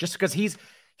annually, just because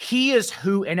he is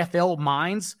who NFL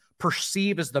minds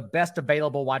perceive as the best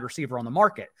available wide receiver on the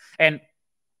market. And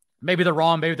maybe they're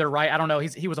wrong, maybe they're right. I don't know.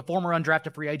 He was a former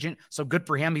undrafted free agent, so good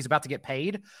for him. He's about to get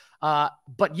paid.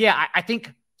 But yeah, I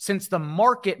think since the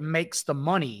market makes the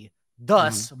money,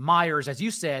 thus Myers, as you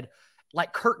said,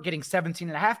 like Kirk getting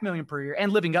 17.5 million per year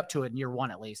and living up to it in year 1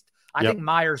 at least. I think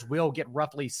Myers will get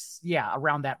roughly,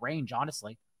 around that range,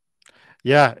 honestly.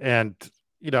 Yeah, and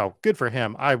good for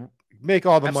him. I make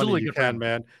all the Absolutely money you can,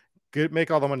 man.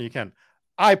 Make all the money you can.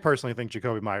 I personally think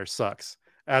Jacoby Myers sucks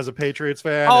as a Patriots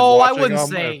fan. Oh, I wouldn't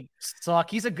say suck.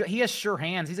 He has sure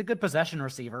hands. He's a good possession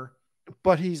receiver.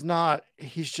 But he's not.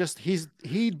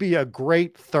 He'd be a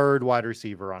great third wide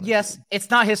receiver on. Yes, it's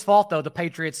not his fault though. The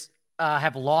Patriots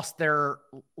have lost their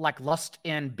lust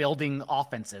in building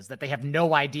offenses, that they have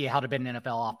no idea how to build an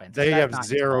NFL offense. They have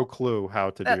zero clue how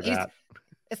to do that.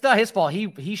 It's not his fault.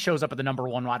 He shows up at the number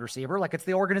 1 wide receiver. Like, it's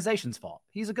the organization's fault.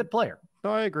 He's a good player. No,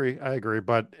 I agree.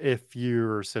 But if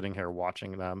you're sitting here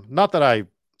watching them, not that I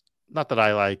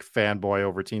like fanboy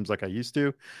over teams like I used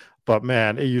to, but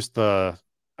man,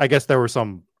 I guess there was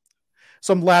some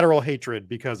lateral hatred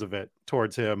because of it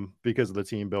towards him, because of the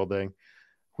team building.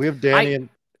 We have Danny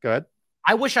go ahead.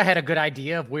 I wish I had a good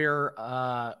idea of where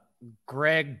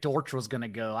Greg Dortch was going to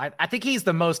go. I think he's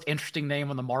the most interesting name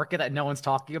on the market that no one's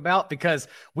talking about, because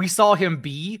we saw him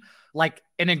be like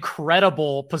an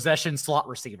incredible possession slot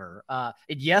receiver. And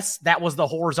yes, that was the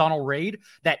horizontal raid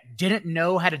that didn't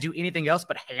know how to do anything else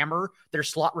but hammer their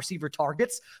slot receiver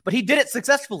targets, but he did it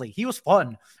successfully. He was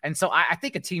fun. And so I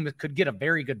think a team could get a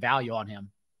very good value on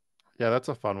him. Yeah, that's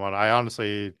a fun one. I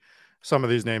honestly, some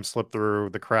of these names slipped through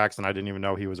the cracks, and I didn't even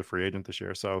know he was a free agent this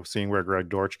year. So seeing where Greg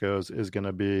Dortch goes is going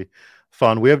to be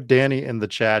fun. We have Danny in the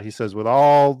chat. He says, with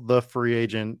all the free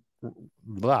agent,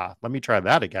 let me try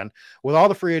that again. With all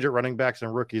the free agent running backs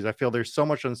and rookies, I feel there's so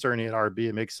much uncertainty at RB.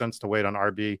 It makes sense to wait on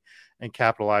RB and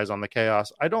capitalize on the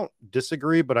chaos. I don't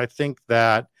disagree, but I think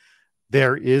that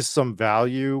there is some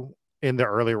value in the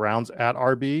early rounds at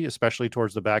RB, especially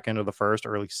towards the back end of the first,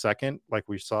 early second, like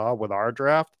we saw with our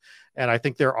draft. And I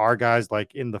think there are guys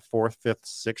like in the 4th, 5th,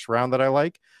 6th round that I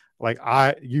like. Like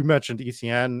you mentioned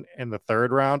ECN in the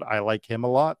 3rd round. I like him a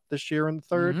lot this year in the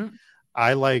 3rd. Mm-hmm.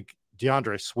 I like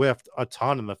DeAndre Swift a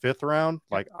ton in the 5th round.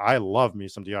 Like, I love me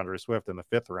some DeAndre Swift in the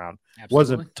 5th round. Absolutely.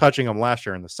 Wasn't touching him last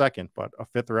year in the 2nd, but a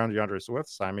 5th round DeAndre Swift,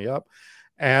 sign me up.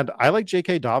 And I like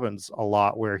J.K. Dobbins a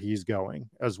lot where he's going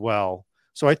as well.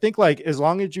 So I think, like, as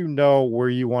long as you know where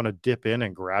you want to dip in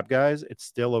and grab guys, it's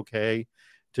still okay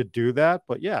to do that.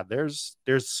 But yeah, there's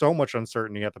so much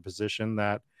uncertainty at the position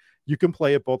that you can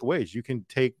play it both ways. You can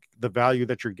take the value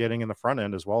that you're getting in the front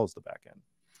end as well as the back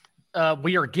end.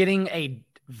 We are getting a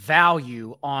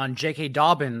value on J.K.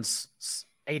 Dobbins'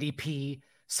 ADP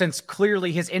since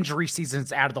clearly his injury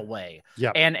season's out of the way.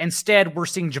 Yep. And instead, we're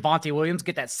seeing Javonte Williams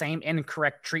get that same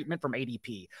incorrect treatment from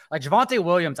ADP. Like, Javonte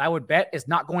Williams, I would bet, is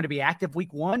not going to be active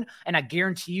week 1, and I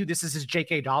guarantee you this is his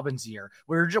J.K. Dobbins year.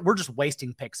 We're just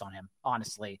wasting picks on him,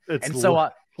 honestly.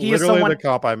 He is someone, the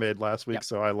comp I made last week,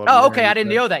 so I love it. Oh, okay, I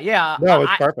didn't know that. Yeah. No,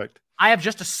 it's perfect. I have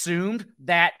just assumed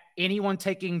that anyone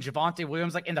taking Javonte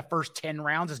Williams like in the first 10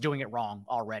 rounds is doing it wrong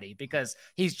already because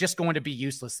he's just going to be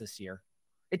useless this year.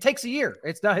 It takes a year.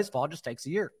 It's not his fault. It just takes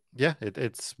a year. Yeah,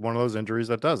 it's one of those injuries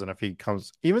that does. And if he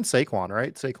comes, even Saquon,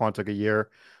 right? Saquon took a year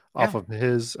off of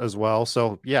his as well.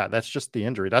 So yeah, that's just the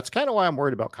injury. That's kind of why I'm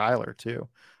worried about Kyler too.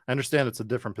 I understand it's a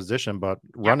different position, but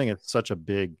running is such a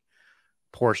big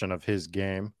portion of his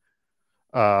game.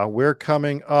 We're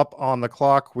coming up on the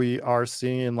clock. We are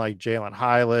seeing like Jalen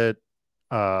Hylett,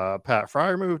 Pat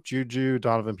Freiermuth, Juju,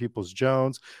 Donovan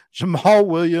Peoples-Jones, Jamal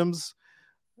Williams,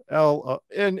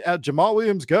 and Jamal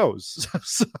Williams goes.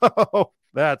 So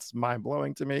that's mind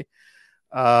blowing to me.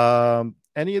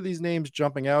 Any of these names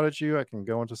jumping out at you? I can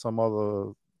go into some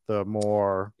of the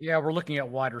more. Yeah, we're looking at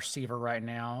wide receiver right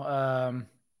now.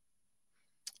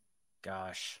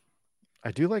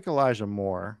 I do like Elijah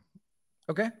Moore.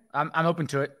 Okay, I'm open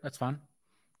to it. That's fine.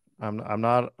 I'm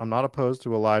not opposed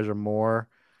to Elijah Moore.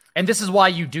 And this is why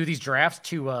you do these drafts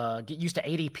to get used to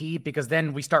ADP, because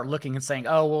then we start looking and saying,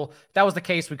 oh, well, if that was the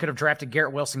case, we could have drafted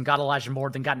Garrett Wilson, got Elijah Moore,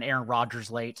 then gotten Aaron Rodgers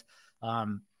late.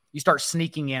 You start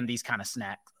sneaking in these kind of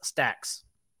stacks.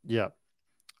 Yeah.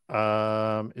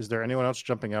 Is there anyone else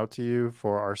jumping out to you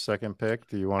for our second pick?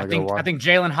 Do you want to go? I think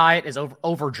Jalen Hyatt is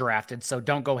overdrafted, so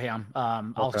don't go him.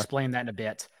 I'll explain that in a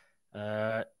bit.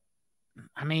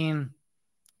 I mean,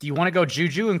 do you want to go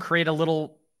Juju and create a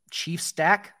little Chief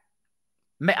stack?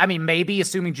 I mean, maybe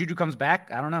assuming Juju comes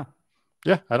back. I don't know.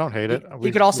 Yeah, I don't hate it.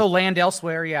 He could also land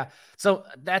elsewhere. Yeah. So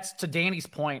that's to Danny's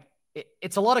point.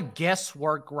 It's a lot of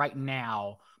guesswork right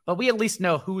now, but we at least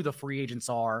know who the free agents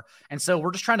are. And so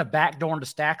we're just trying to backdoor into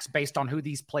stacks based on who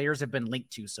these players have been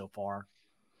linked to so far.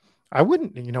 I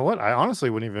wouldn't, you know what? I honestly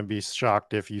wouldn't even be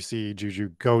shocked if you see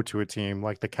Juju go to a team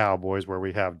like the Cowboys where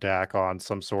we have Dak on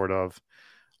some sort of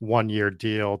 1-year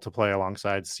deal to play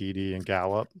alongside CD and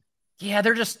Gallup. Yeah,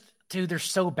 they're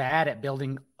so bad at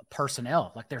building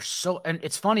personnel. Like and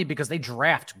it's funny because they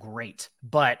draft great,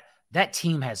 but that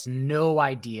team has no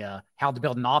idea how to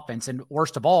build an offense. And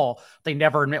worst of all, they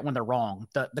never admit when they're wrong.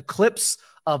 The clips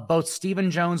of both Stephen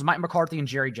Jones, Mike McCarthy, and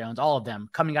Jerry Jones, all of them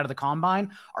coming out of the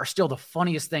combine are still the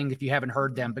funniest thing if you haven't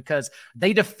heard them, because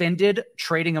they defended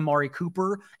trading Amari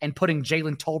Cooper and putting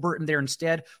Jalen Tolbert in there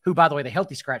instead, who, by the way, they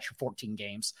healthy scratch for 14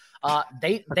 games.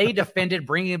 They defended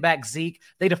bringing back Zeke.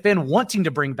 They defend wanting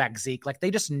to bring back Zeke. Like,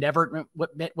 they just never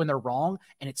admit when they're wrong.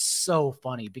 And it's so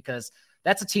funny because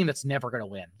that's a team that's never going to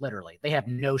win. Literally, they have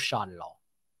no shot at all.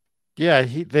 Yeah,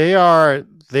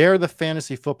 they're the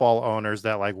fantasy football owners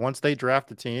that, like, once they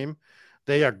draft a team,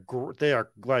 they are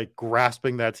like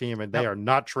grasping that team, and they are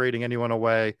not trading anyone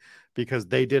away because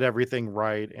they did everything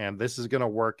right and this is going to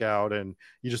work out. And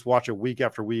you just watch it week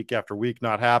after week after week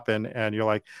not happen, and you're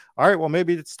like, all right, well,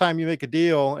 maybe it's time you make a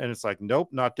deal. And it's like, nope,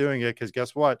 not doing it, because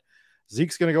guess what?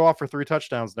 Zeke's going to go off for 3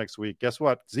 touchdowns next week. Guess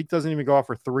what? Zeke doesn't even go off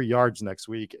for 3 yards next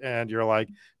week. And you're like,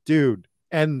 dude,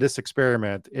 end this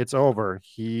experiment. It's over.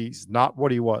 He's not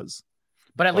what he was.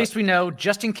 But at least we know,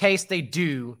 just in case they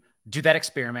do that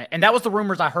experiment. And that was the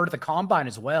rumors I heard at the combine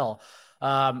as well.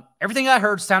 Everything I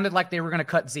heard sounded like they were going to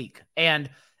cut Zeke. And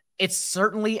it's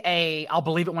certainly I'll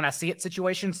believe it when I see it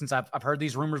situation, since I've heard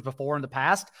these rumors before in the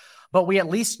past. But we at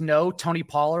least know Tony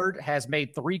Pollard has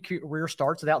made 3 career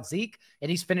starts without Zeke,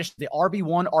 and he's finished the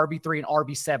RB1, RB3, and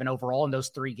RB7 overall in those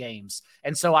 3 games.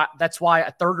 And so that's why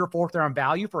a 3rd or 4th round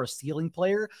value for a ceiling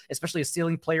player, especially a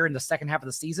ceiling player in the second half of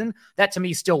the season, that to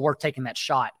me is still worth taking that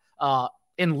shot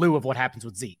in lieu of what happens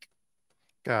with Zeke.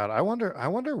 God, I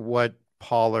wonder what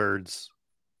Pollard's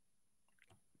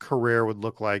career would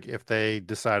look like if they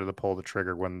decided to pull the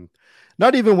trigger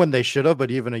not even when they should have, but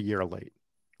even a year late.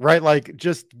 Right? Like,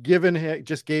 just gave him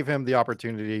the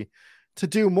opportunity to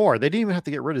do more. They didn't even have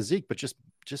to get rid of Zeke, but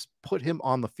just put him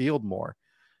on the field more.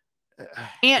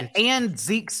 And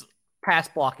Zeke's pass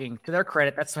blocking, to their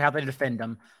credit, that's how they defend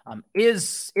him,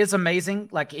 is amazing.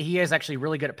 Like, he is actually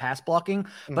really good at pass blocking,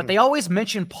 but they always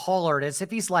mention Pollard as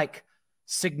if he's like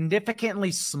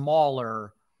significantly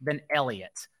smaller than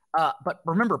Elliott. But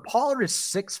remember, Pollard is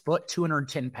 6 foot,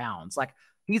 210 pounds. Like,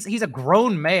 he's a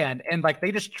grown man, and like, they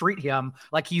just treat him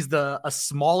like he's the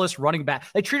smallest running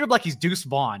back. They treat him like he's Deuce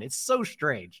Vaughn. It's so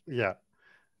strange. Yeah.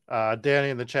 Danny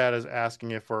in the chat is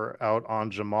asking if we're out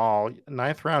on Jamal.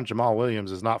 9th round Jamal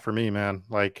Williams is not for me, man.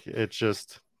 Like, it's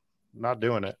just not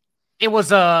doing it. It was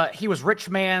he was rich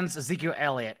man's Ezekiel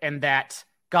Elliott, and that,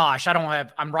 gosh,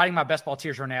 I'm writing my best ball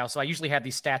tiers right now, so I usually have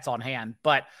these stats on hand,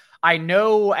 but I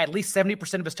know at least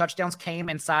 70% of his touchdowns came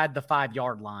inside the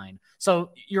 5-yard line. So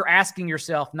you're asking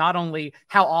yourself, not only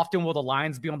how often will the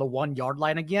Lions be on the 1-yard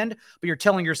line again, but you're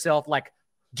telling yourself, like,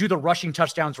 do the rushing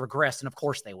touchdowns regress? And of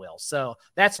course they will. So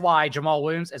that's why Jamal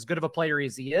Williams, as good of a player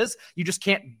as he is, you just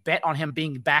can't bet on him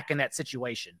being back in that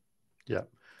situation. Yeah.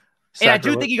 And I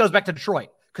do think he goes back to Detroit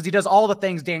because he does all the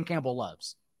things Dan Campbell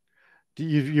loves. Do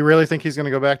you really think he's going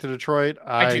to go back to Detroit?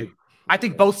 I do. I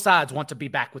think both sides want to be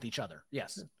back with each other.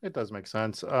 Yes. It does make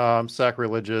sense.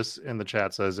 Sacrilegious in the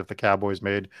chat says if the Cowboys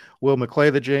made Will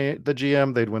McClay the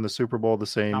GM, they'd win the Super Bowl the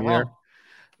same year.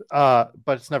 But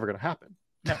it's never going to happen.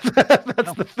 No.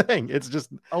 That's the thing. It's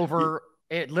just over.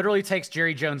 It literally takes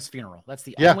Jerry Jones' funeral. That's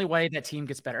the only way that team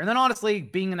gets better. And then honestly,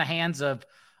 being in the hands of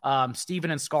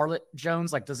Stephen and Scarlett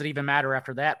Jones, like, does it even matter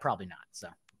after that? Probably not. So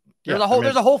there's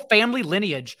a whole family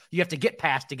lineage you have to get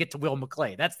past to get to Will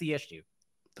McClay. That's the issue.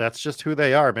 That's just who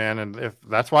they are, man. And if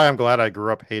that's why I'm glad I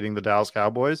grew up hating the Dallas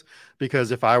Cowboys,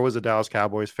 because if I was a Dallas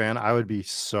Cowboys fan, I would be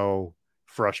so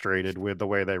frustrated with the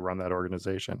way they run that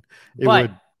organization. It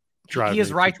would drive. He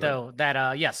is right though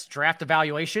that yes, draft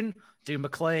evaluation. Dude,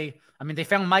 McClay. I mean, they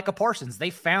found Micah Parsons. They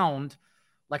found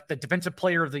like the defensive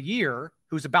player of the year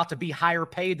who's about to be higher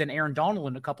paid than Aaron Donald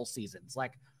in a couple seasons.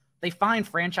 Like, they find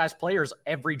franchise players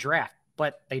every draft,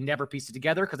 but they never piece it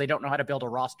together because they don't know how to build a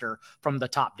roster from the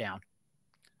top down.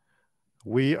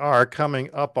 We are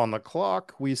coming up on the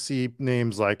clock. We see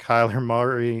names like Kyler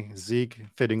Murray, Zeke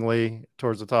fittingly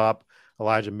towards the top,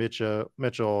 Elijah Mitchell,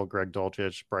 Greg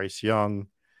Dulcich, Bryce Young.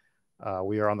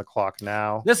 We are on the clock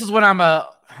now. This is when I am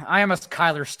a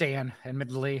Kyler stan,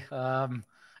 admittedly. And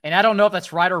I don't know if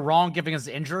that's right or wrong, given his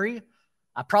injury.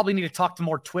 I probably need to talk to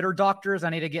more Twitter doctors.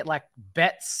 I need to get like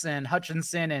Betts and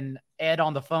Hutchinson and Ed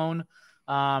on the phone.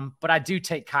 But I do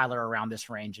take Kyler around this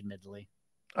range, admittedly.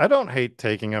 I don't hate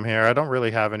taking him here. I don't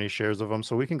really have any shares of him,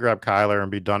 so we can grab Kyler and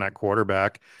be done at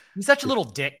quarterback. He's such a little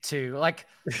dick too. Like,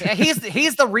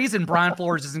 he's the reason Brian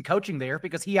Flores isn't coaching there,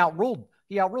 because he outruled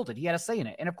it. He had a say in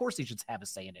it, and of course he should have a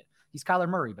say in it. He's Kyler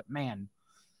Murray, but man,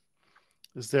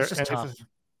 is there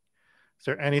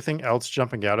anything else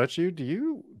jumping out at you? Do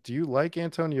you like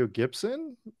Antonio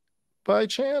Gibson by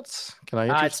chance? Can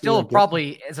I? It's still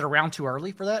probably. Is it around too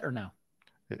early for that or no?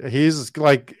 He's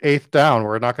like 8th down.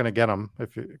 We're not going to get him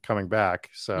if you're coming back.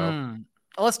 So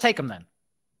well, let's take him then.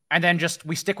 And then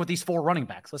we stick with these 4 running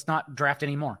backs. Let's not draft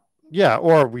anymore. Yeah.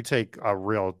 Or we take a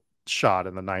real shot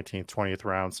in the 19th, 20th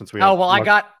round since we. I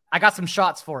got some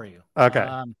shots for you.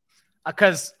 Okay.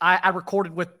 Because I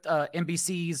recorded with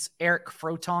NBC's Eric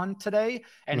Froton today,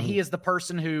 and he is the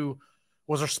person who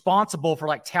was responsible for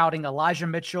like touting Elijah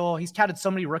Mitchell. He's touted so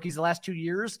many rookies the last 2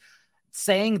 years,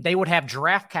 saying they would have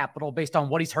draft capital based on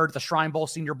what he's heard at the Shrine Bowl,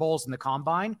 Senior Bowls, and the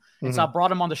Combine. And so I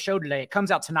brought him on the show today. It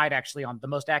comes out tonight, actually, on the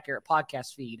Most Accurate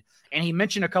podcast feed. And he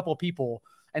mentioned a couple of people.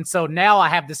 And so now I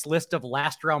have this list of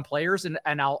last round players,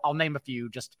 and I'll name a few.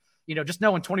 Just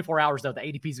know in 24 hours, though, the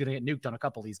ADP is going to get nuked on a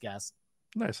couple of these guys.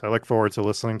 Nice. I look forward to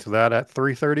listening to that at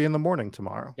 3:30 in the morning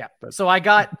tomorrow. Yeah. So I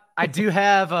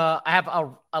have a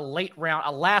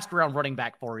last round running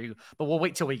back for you, but we'll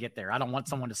wait till we get there. I don't want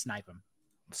someone to snipe him.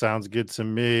 Sounds good to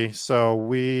me. So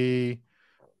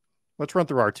let's run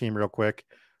through our team real quick.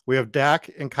 We have Dak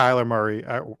and Kyler Murray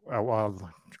at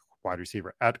wide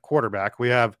receiver. At quarterback, we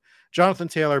have Jonathan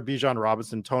Taylor, Bijan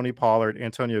Robinson, Tony Pollard,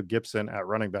 Antonio Gibson at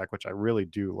running back, which I really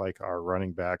do like our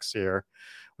running backs here.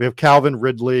 We have Calvin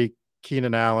Ridley,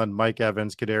 Keenan Allen, Mike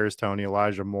Evans, Kadarius Toney,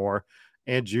 Elijah Moore,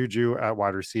 and Juju at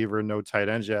wide receiver. No tight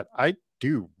ends yet. I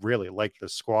do really like the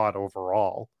squad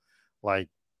overall. Like,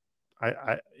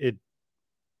 I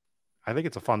think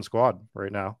it's a fun squad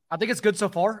right now. I think it's good so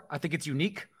far. I think it's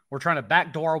unique. We're trying to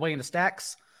backdoor our way into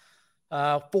stacks.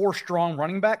 4 strong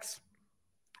running backs.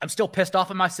 I'm still pissed off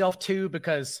at myself too,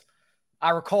 because I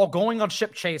recall going on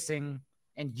ship chasing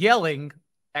and yelling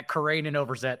at Corain and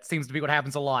Overzet. Seems to be what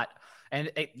happens a lot. And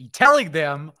telling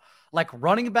them like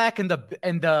running back in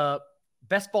the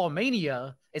Best Ball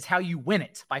Mania is how you win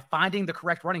it, by finding the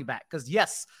correct running back. Because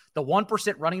yes, the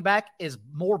 1% running back is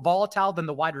more volatile than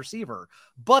the wide receiver,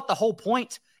 but the whole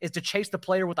point is to chase the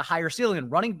player with a higher ceiling.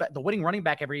 And the winning running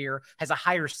back every year has a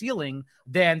higher ceiling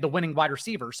than the winning wide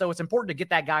receiver. So it's important to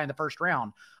get that guy in the first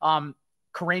round.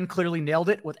 Corain clearly nailed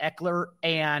it with Eckler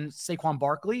and Saquon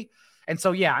Barkley. And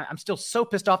so, yeah, I'm still so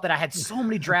pissed off that I had so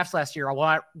many drafts last year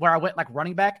where I went like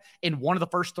running back in one of the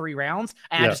first 3 rounds,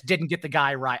 and I just didn't get the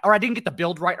guy right, or I didn't get the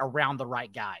build right around the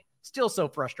right guy. Still so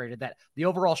frustrated that the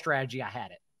overall strategy, I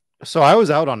had it. So I was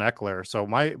out on Eckler. So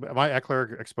my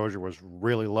Eckler exposure was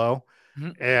really low.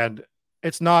 And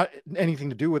it's not anything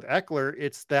to do with Eckler.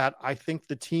 It's that I think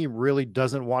the team really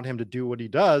doesn't want him to do what he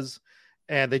does,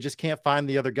 and they just can't find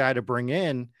the other guy to bring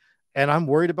in. And I'm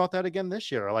worried about that again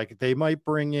this year. Like, they might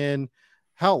bring in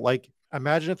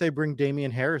imagine if they bring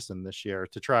Damian Harrison this year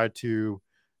to try to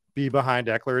be behind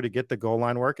Eckler to get the goal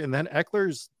line work. And then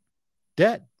Eckler's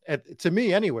dead to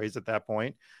me anyways at that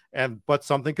point. But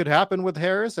something could happen with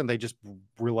Harris and they just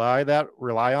rely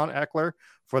on Eckler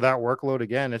for that workload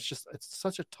again. It's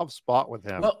such a tough spot with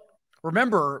him. Well,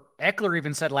 remember, Eckler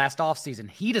even said last offseason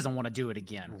he doesn't want to do it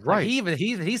again. Right. Like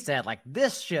he said, like,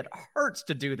 this shit hurts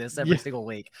to do this every single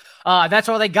week. That's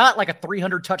why they got like a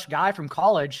 300 touch guy from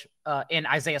college in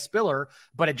Isaiah Spiller,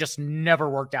 but it just never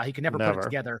worked out. He could never put it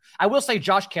together. I will say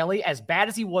Josh Kelly, as bad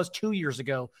as he was 2 years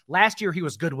ago, last year he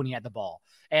was good when he had the ball.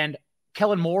 And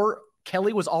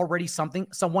Kelly was already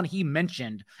someone he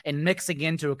mentioned and mixing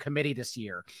into a committee this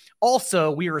year.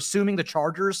 Also, we are assuming the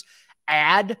Chargers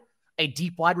add a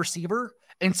deep wide receiver.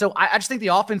 And so I just think the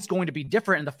offense is going to be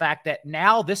different in the fact that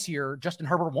now this year, Justin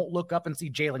Herbert won't look up and see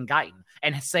Jalen Guyton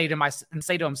and say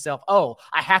to himself, oh,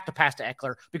 I have to pass to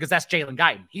Eckler because that's Jalen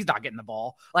Guyton. He's not getting the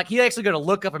ball. Like, he's actually going to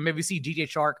look up and maybe see DJ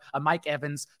Chark, a Mike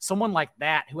Evans, someone like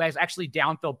that who has actually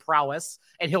downfield prowess,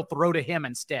 and he'll throw to him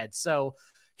instead. So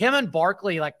him and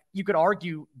Barkley, like, you could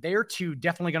argue they're two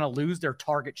definitely going to lose their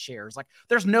target shares. Like,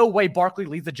 there's no way Barkley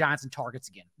leads the Giants in targets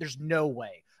again. There's no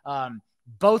way.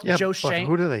 Joe Schoen.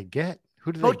 Who do they get?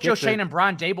 Both Joe Schoen and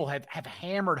Brian Daigle have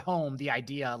hammered home the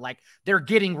idea, like, they're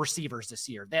getting receivers this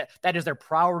year. That is their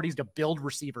priorities, to build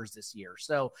receivers this year.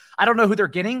 So I don't know who they're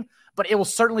getting, but it will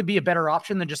certainly be a better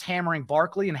option than just hammering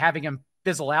Barkley and having him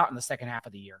fizzle out in the second half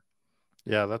of the year.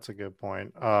 Yeah, that's a good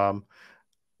point.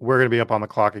 We're going to be up on the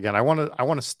clock again. I want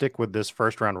to stick with this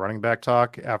first round running back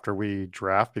talk after we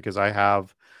draft, because I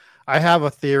have a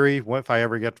theory if I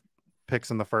ever get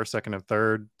picks in the first, second, and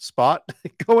third spot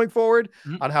going forward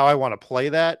on how I want to play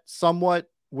that somewhat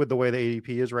with the way the ADP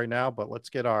is right now. But let's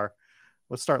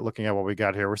start looking at what we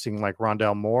got here. We're seeing like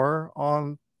Rondale Moore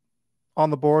on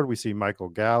the board. We see Michael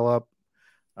Gallup,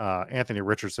 Anthony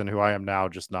Richardson, who I am now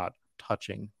just not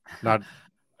touching, not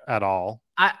at all.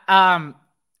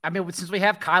 I mean, since we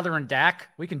have Kyler and Dak,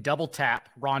 we can double tap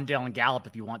Rondale and Gallup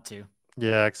if you want to.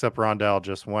 Yeah, except Rondale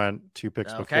just went 2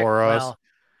 picks before us. Well,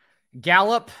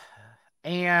 Gallup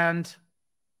and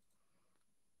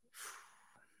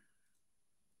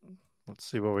let's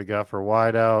see what we got for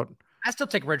wideout. I still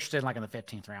take Richardson like in the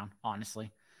 15th round,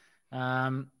 honestly.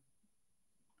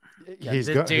 He's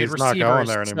not going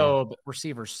there anymore.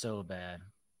 Receiver's so bad.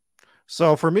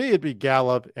 So for me, it'd be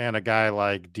Gallup and a guy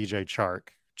like DJ Chark,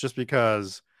 just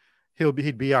because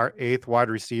he'd be our 8th wide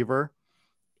receiver.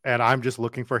 And I'm just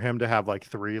looking for him to have like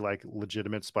 3 like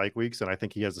legitimate spike weeks. And I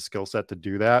think he has the skill set to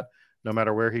do that no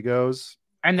matter where he goes.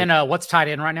 And then what's tight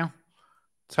end right now?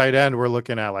 Tight end, we're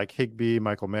looking at like Higbee,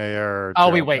 Michael Mayer.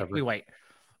 Oh, we wait.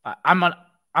 I'm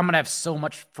gonna have so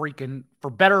much freaking,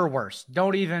 for better or worse.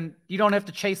 You don't have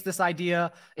to chase this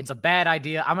idea. It's a bad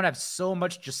idea. I'm gonna have so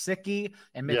much Gesicki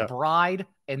and McBride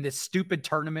in this stupid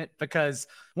tournament, because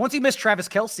once you miss Travis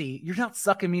Kelce, you're not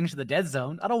sucking me into the dead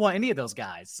zone. I don't want any of those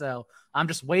guys. So I'm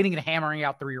just waiting and hammering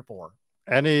out 3 or 4.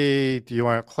 Do you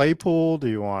want Claypool? Do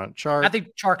you want Chark? I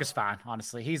think Chark is fine,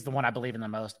 honestly. He's the one I believe in the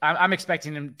most. I'm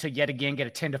expecting him to yet again get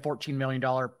a $10 to $14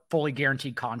 million fully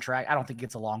guaranteed contract. I don't think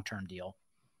it's a long-term deal.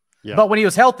 Yeah. But when he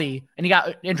was healthy, and he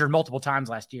got injured multiple times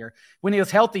last year, when he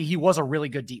was healthy, he was a really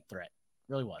good deep threat.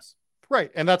 Really was. Right.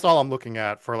 And that's all I'm looking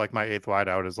at for like my 8th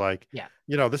wideout is like,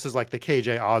 this is like the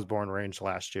KJ Osborne range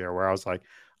last year, where I was like,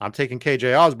 I'm taking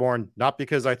KJ Osborne, not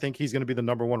because I think he's going to be the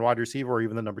number 1 wide receiver or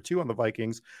even the number 2 on the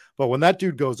Vikings, but when that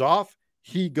dude goes off,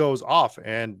 he goes off.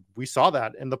 And we saw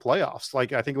that in the playoffs.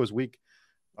 Like, I think it was week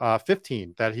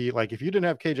 15 that he, like, if you didn't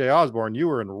have KJ Osborne, you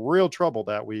were in real trouble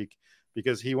that week,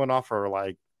 because he went off for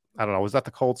like, I don't know, was that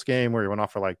the Colts game where he went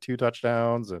off for like 2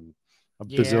 touchdowns and a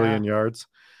bazillion yards?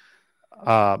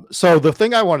 So the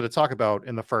thing I wanted to talk about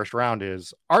in the first round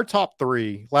is our top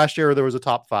 3. Last year, there was a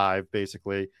top 5,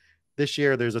 basically. This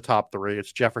year, there's a top 3.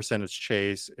 It's Jefferson, it's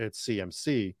Chase, it's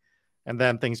CMC. And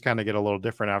then things kind of get a little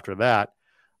different after that.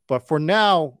 But for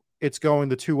now, it's going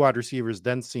the 2 wide receivers,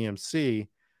 then CMC.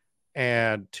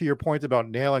 And to your point about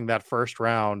nailing that first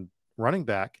round running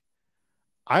back,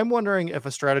 I'm wondering if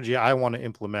a strategy I want to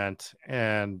implement,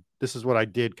 and this is what I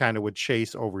did kind of with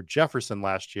Chase over Jefferson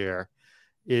last year,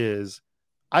 is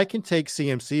I can take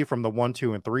CMC from the 1,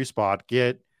 2, and 3 spot,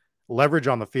 get leverage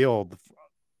on the field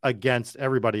against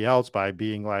everybody else by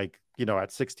being like,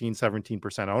 at 16,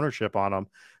 17% ownership on them,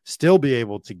 still be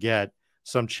able to get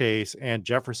some Chase and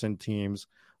Jefferson teams,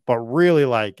 but really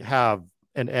like have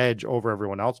an edge over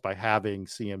everyone else by having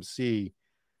CMC.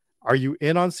 Are you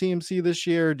in on CMC this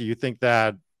year? Do you think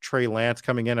that Trey Lance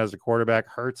coming in as a quarterback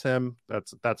hurts him?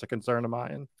 That's a concern of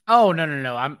mine. Oh,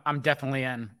 no. I'm definitely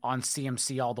in on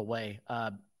CMC all the way.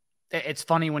 It's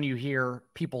funny when you hear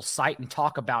people cite and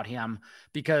talk about him,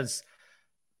 because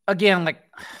again, like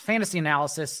fantasy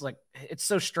analysis, like it's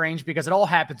so strange because it all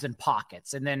happens in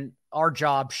pockets. And then our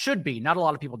job should be, not a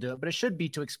lot of people do it, but it should be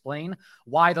to explain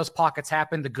why those pockets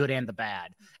happen, the good and the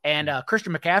bad. And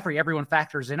Christian McCaffrey, everyone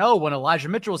factors in, oh, when Elijah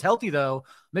Mitchell was healthy, though,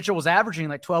 Mitchell was averaging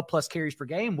like 12 plus carries per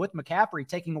game with McCaffrey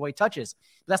taking away touches.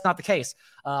 But that's not the case.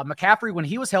 McCaffrey, when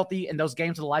he was healthy in those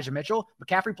games with Elijah Mitchell,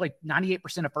 McCaffrey played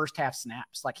 98% of first half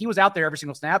snaps. Like he was out there every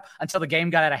single snap until the game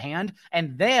got out of hand.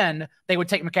 And then they would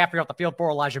take McCaffrey off the field for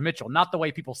Elijah Mitchell, not the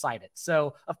way people cite it.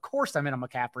 So of course I'm in on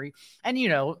McCaffrey. And, you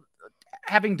know,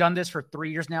 having done this for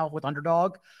 3 years now with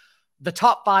Underdog, the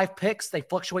top 5 picks, they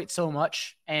fluctuate so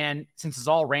much. And since it's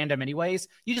all random anyways,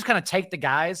 you just kind of take the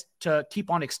guys to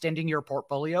keep on extending your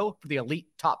portfolio for the elite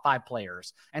top 5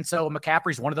 players. And so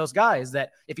McCaffrey's one of those guys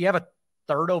that if you have a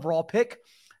 3rd overall pick,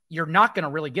 you're not going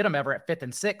to really get him ever at 5th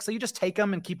and 6th. So you just take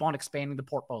them and keep on expanding the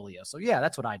portfolio. So yeah,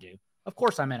 that's what I do. Of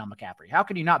course I'm in on McCaffrey. How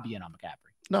can you not be in on McCaffrey?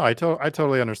 No, I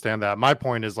totally understand that. My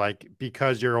point is like,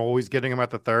 because you're always getting him at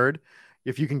the 3rd,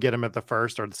 if you can get him at the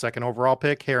 1st or the 2nd overall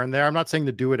pick here and there, I'm not saying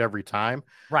to do it every time,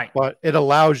 right? But it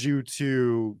allows you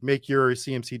to make your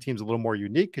CMC teams a little more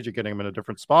unique because you're getting them in a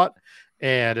different spot.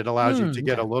 And it allows you to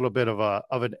get a little bit of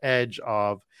an edge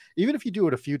of, even if you do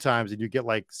it a few times and you get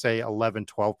like, say 11,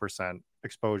 12%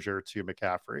 exposure to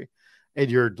McCaffrey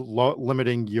and you're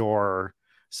limiting your,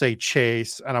 say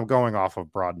Chase, and I'm going off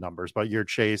of broad numbers, but your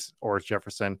Chase or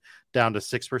Jefferson down to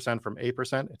 6% from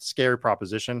 8%. It's a scary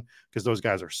proposition because those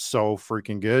guys are so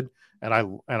freaking good. And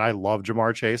I love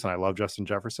Jamar Chase and I love Justin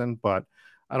Jefferson, but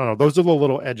I don't know. Those are the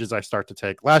little edges I start to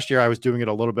take. Last year, I was doing it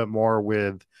a little bit more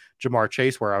with Jamar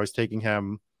Chase, where I was taking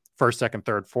him 1st, 2nd,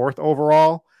 3rd, 4th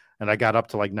overall. And I got up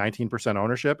to like 19%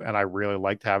 ownership. And I really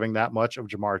liked having that much of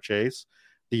Jamar Chase.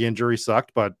 The injury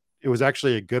sucked, but it was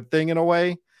actually a good thing in a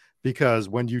way, because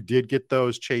when you did get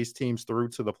those Chase teams through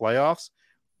to the playoffs,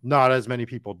 not as many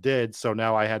people did. So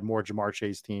now I had more Jamar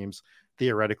Chase teams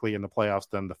theoretically in the playoffs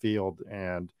than the field.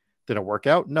 And did it work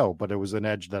out? No, but it was an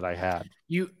edge that I had.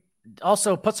 You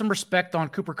also put some respect on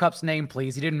Cooper Kupp's name,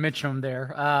 please. He didn't mention him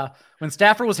there. When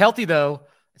Stafford was healthy, though,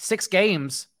 6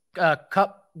 games,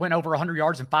 Kupp went over 100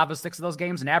 yards in 5 of 6 of those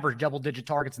games and averaged double-digit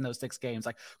targets in those 6 games.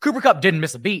 Like Cooper Kupp didn't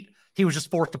miss a beat. He was just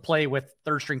forced to play with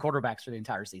 3rd-string quarterbacks for the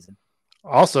entire season.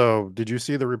 Also, did you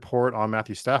see the report on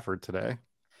Matthew Stafford today?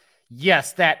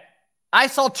 Yes, that I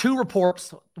saw 2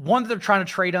 reports. One that they're trying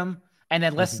to trade him, and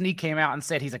then Les Snead came out and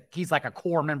said he's like a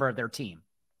core member of their team.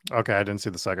 Okay, I didn't see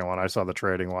the second one. I saw the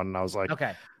trading one, and I was like,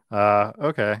 okay.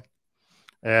 Okay.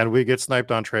 And we get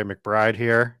sniped on Trey McBride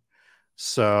here.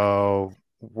 So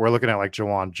we're looking at like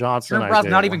Jawan Johnson. McBride's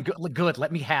not even good.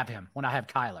 Let me have him when I have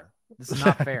Kyler. This is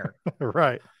not fair.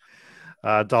 Right.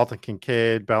 Dalton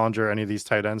Kincaid, Bellinger, any of these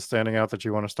tight ends standing out that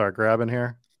you want to start grabbing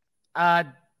here?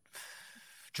 Jawan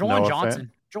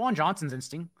Johnson. Jawan Johnson's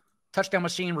instinct. Touchdown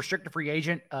machine, restricted free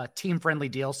agent, team-friendly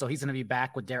deal. So he's going to be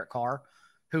back with Derek Carr,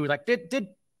 who like did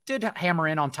hammer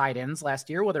in on tight ends last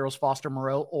year, whether it was Foster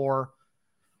Moreau or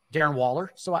Darren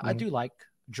Waller. So I do like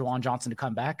Jawan Johnson to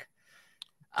come back.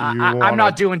 I'm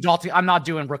not doing Dalton. I'm not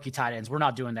doing rookie tight ends. We're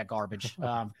not doing that garbage.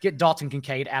 Get Dalton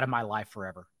Kincaid out of my life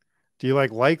forever. Do you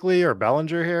like Likely or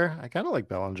Bellinger here? I kind of like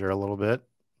Bellinger a little bit.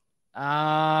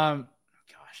 Gosh,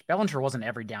 Bellinger wasn't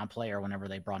every down player whenever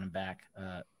they brought him back.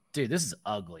 Dude, this is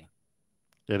ugly.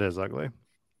 It is ugly.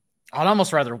 I'd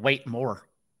almost rather wait more.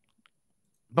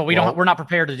 But we're not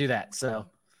prepared to do that. So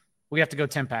we have to go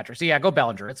Tim Patrick. So yeah, go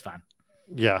Bellinger. It's fine.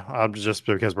 Yeah, just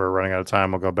because we're running out of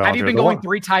time, we'll go Bellinger. Have you been going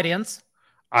 3 tight ends?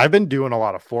 I've been doing a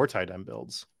lot of 4 tight end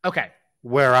builds. Okay.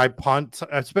 Where I punt,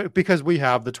 because we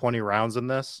have the 20 rounds in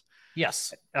this.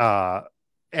 Yes. And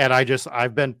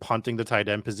I've been punting the tight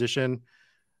end position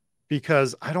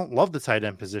because I don't love the tight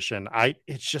end position.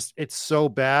 It's so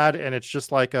bad. And it's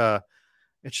just like a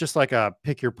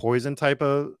pick your poison type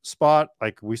of spot.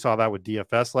 Like we saw that with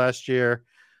DFS last year.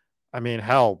 I mean,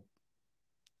 hell,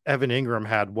 Evan Ingram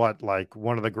had one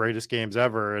of the greatest games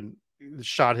ever and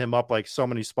shot him up like so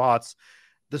many spots.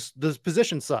 This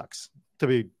position sucks, to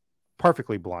be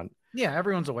perfectly blunt. Yeah,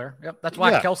 everyone's aware. Yep. That's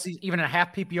why Kelsey's even in a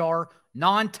half PPR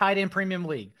non-tight end premium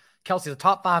league. Kelsey's a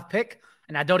top 5 pick,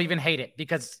 and I don't even hate it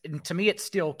because to me, it's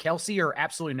still Kelsey or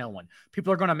absolutely no one.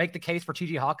 People are going to make the case for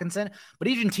TJ Hawkinson, but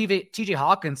even TJ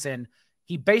Hawkinson,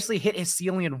 he basically hit his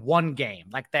ceiling in 1 game,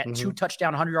 like that 2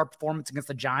 touchdown, 100-yard performance against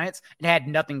the Giants, and had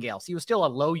nothing else. He was still a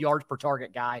low yards per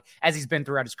target guy as he's been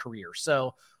throughout his career.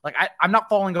 So, like, I'm not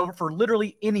falling over for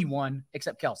literally anyone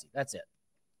except Kelsey. That's it.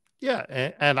 Yeah,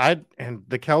 and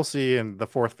the Kelsey and the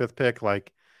 4th, 5th pick,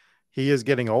 like he is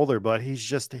getting older, but he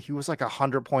was like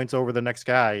 100 points over the next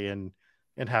guy in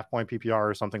half point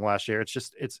PPR or something last year.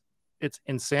 It's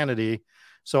insanity.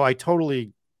 So I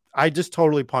totally I just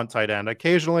totally punt tight end.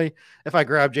 Occasionally, if I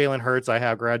grab Jalen Hurts, I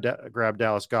have grabbed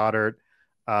Dallas Goedert.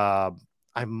 Uh,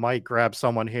 I might grab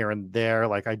someone here and there.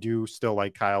 Like I do still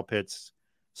like Kyle Pitts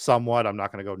somewhat. I'm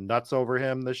not going to go nuts over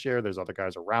him this year. There's other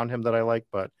guys around him that I like,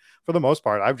 but for the most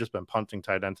part, I've just been punting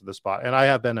tight end to the spot. And I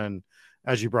have been in,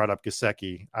 as you brought up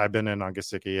Gesicki, I've been in on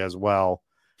Gesicki as well.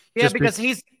 Yeah, because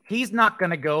he's not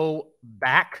going to go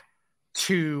back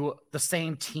to the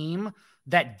same team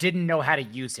that didn't know how to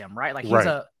use him, right? Like he's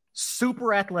a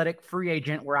super athletic free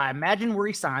agent where I imagine where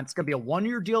he signs, it's going to be a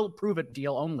 1-year deal, prove it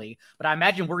deal only. But I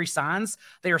imagine where he signs,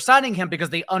 they are signing him because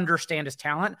they understand his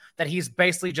talent, that he's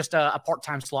basically just a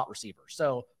part-time slot receiver.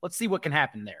 So let's see what can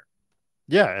happen there.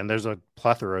 Yeah. And there's a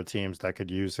plethora of teams that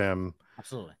could use him.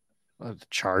 Absolutely. The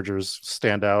Chargers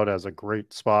stand out as a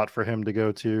great spot for him to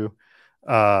go to.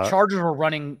 Chargers were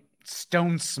running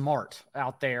Stone Smart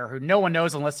out there, who no one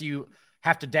knows unless you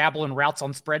have to dabble in routes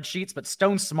on spreadsheets, but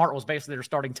Stone Smart was basically their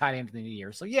starting tight end in the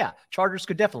year. So yeah, Chargers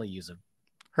could definitely use him.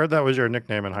 Heard that was your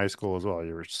nickname in high school as well.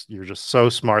 You were just so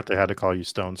smart they had to call you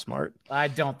Stone Smart. I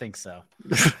don't think so.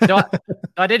 No,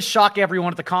 I did shock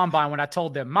everyone at the combine when I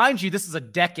told them, mind you, this is a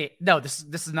decade. No, this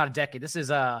is not a decade. This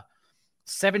is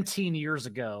 17 years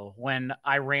ago when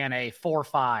I ran a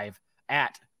 4.5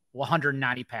 at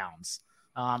 190 pounds.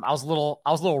 I was a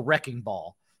little wrecking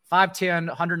ball. 5'10",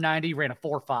 190, ran a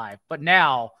 4.5. But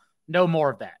now, no more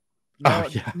of that. No,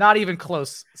 not even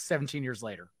close 17 years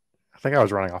later. I think I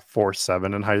was running a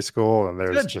 4.7 in high school, and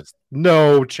there's just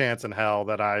no chance in hell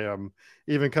that I am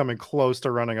even coming close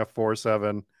to running a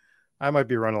 4.7. I might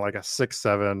be running like a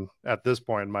 6.7 at this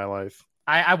point in my life.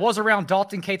 I was around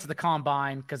Dalton Cates at the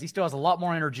combine because he still has a lot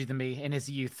more energy than me in his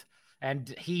youth.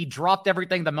 And he dropped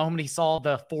everything the moment he saw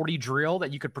the 40 drill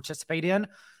that you could participate in.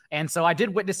 And so I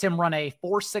did witness him run a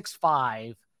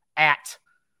 4.65 at,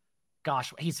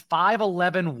 he's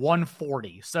 5'11",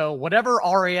 140. So whatever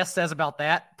RAS says about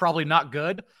that, probably not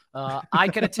good. I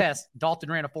can attest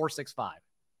Dalton ran a 4.65.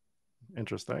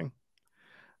 Interesting.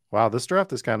 Wow, this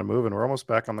draft is kind of moving. We're almost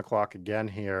back on the clock again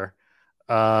here.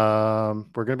 We're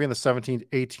going to be in the 17th,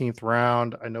 18th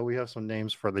round. I know we have some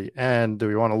names for the end. Do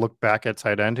we want to look back at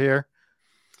tight end here?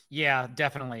 Yeah,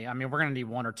 definitely. I mean, we're going to need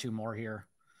one or two more here.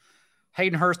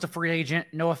 Hayden Hurst, a free agent.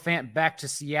 Noah Fant back to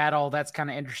Seattle. That's kind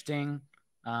of interesting.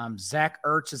 Zach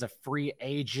Ertz is a free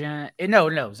agent.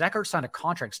 No. Zach Ertz signed a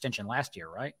contract extension last year,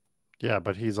 right? Yeah,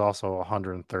 but he's also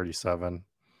 137.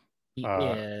 He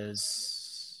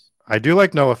is. I do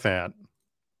like Noah Fant.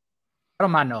 I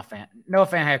don't mind Noah Fant. Noah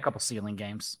Fant had a couple ceiling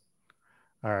games.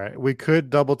 All right. We could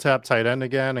double tap tight end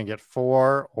again and get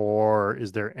 4, or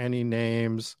is there any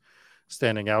names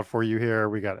standing out for you here?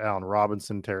 We got Allen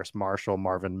Robinson, Terrace Marshall,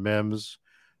 Marvin Mims,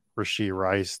 Rashee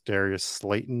Rice, Darius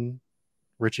Slayton,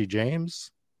 Richie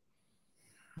James.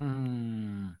 With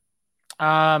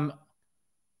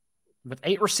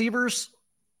 8 receivers,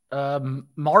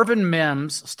 Marvin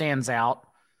Mims stands out.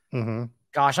 Mm-hmm.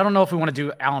 Gosh, I don't know if we want to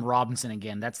do Allen Robinson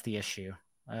again. That's the issue.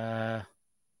 I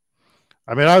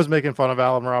mean, I was making fun of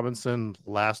Allen Robinson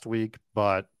last week,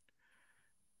 but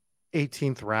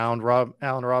 18th round,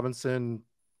 Allen Robinson.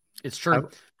 It's true.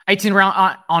 18th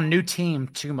round on new team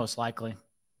too, most likely.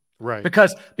 Right.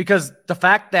 Because the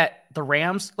fact that the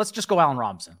Rams, let's just go Allen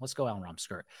Robinson. Let's go Allen Robinson.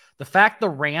 Screw it. The fact the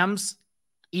Rams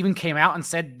even came out and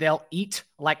said they'll eat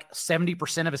like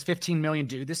 70% of his $15 million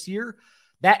due this year,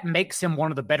 that makes him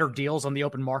one of the better deals on the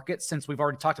open market, since we've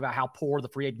already talked about how poor the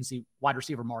free agency wide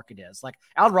receiver market is. Like,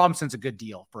 Allen Robinson's a good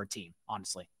deal for a team,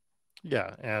 honestly.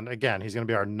 Yeah. And again, he's going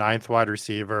to be our 9th wide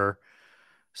receiver.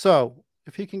 So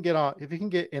if he can get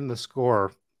in the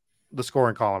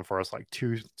scoring column for us, like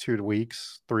 2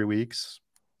 weeks, 3 weeks,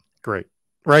 great.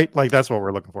 Right? Like, that's what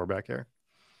we're looking for back here.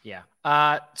 Yeah.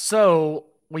 So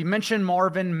we mentioned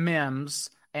Marvin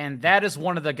Mims, and that is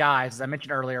one of the guys, as I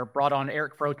mentioned earlier, brought on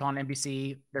Eric Froton,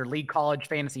 NBC, their lead college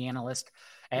fantasy analyst.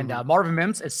 And Marvin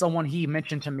Mims is someone he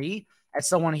mentioned to me as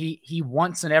someone he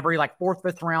wants in every like 4th,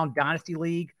 5th round dynasty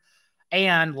league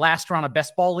and last round of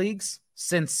best ball leagues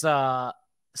since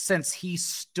he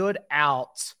stood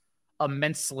out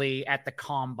immensely at the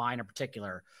combine in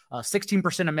particular.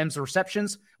 16% of Mims'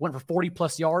 receptions went for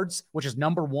 40-plus yards, which is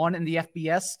number 1 in the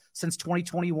FBS since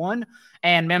 2021.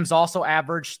 And Mims also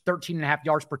averaged 13.5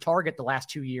 yards per target the last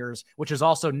 2 years, which is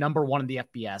also number 1 in the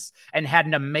FBS, and had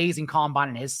an amazing combine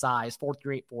in his size,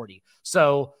 4.3840.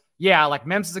 So, yeah, like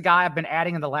Mims is a guy I've been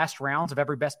adding in the last rounds of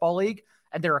every best ball league.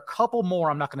 And there are a couple more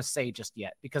I'm not going to say just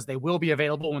yet because they will be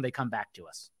available when they come back to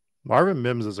us. Marvin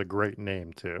Mims is a great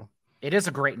name, too. It is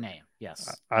a great name.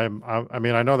 Yes. I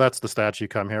mean, I know that's the stats you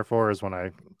come here for, is when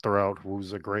I throw out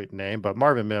who's a great name, but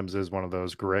Marvin Mims is one of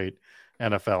those great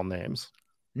NFL names.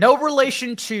 No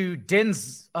relation to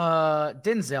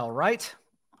Denzel, right?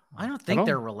 I don't think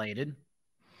they're related.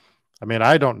 I mean,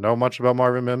 I don't know much about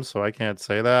Marvin Mims, so I can't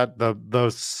say that.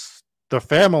 The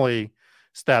family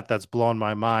stat that's blown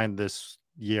my mind this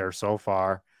year so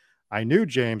far. I knew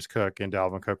James Cook and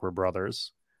Dalvin Cook were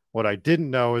brothers. What I didn't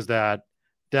know is that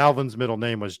Dalvin's middle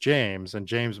name was James and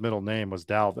James' middle name was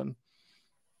Dalvin.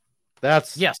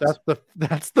 That's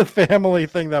the family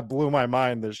thing that blew my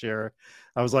mind this year.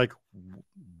 I was like,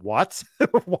 what?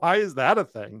 Why is that a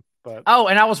thing? But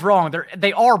and I was wrong.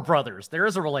 They are brothers. There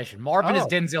is a relation. Marvin is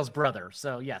Denzel's brother.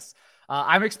 So yes,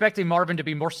 I'm expecting Marvin to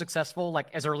be more successful like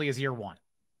as early as year one.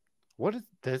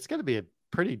 There's going to be a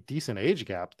pretty decent age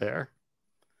gap there.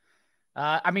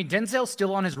 I mean, Denzel's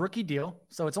still on his rookie deal,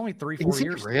 so it's only 3-4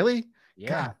 years. Really? Yeah.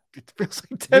 God, it feels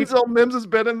like Denzel Mims has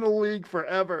been in the league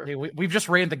forever. We've just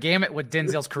ran the gamut with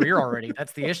Denzel's career already.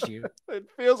 That's the issue. It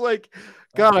feels like,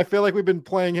 God, I feel like we've been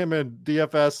playing him in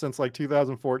DFS since like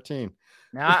 2014.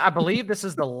 Now, I believe this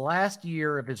is the last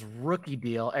year of his rookie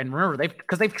deal. And remember,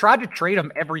 they've tried to trade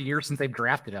him every year since they've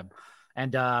drafted him.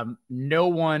 And no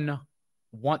one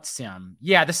wants him.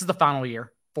 Yeah, this is the final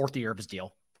year, 4th year of his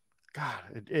deal.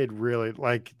 God, it really,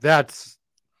 like, that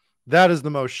is the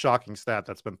most shocking stat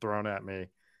that's been thrown at me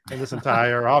in this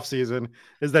entire offseason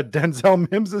is that Denzel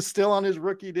Mims is still on his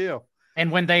rookie deal.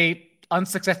 And when they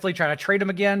unsuccessfully try to trade him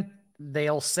again,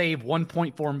 they'll save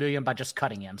 $1.4 million by just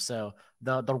cutting him. So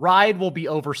the ride will be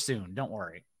over soon. Don't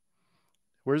worry.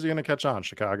 Where's he going to catch on?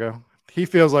 Chicago? He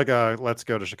feels like a let's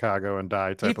go to Chicago and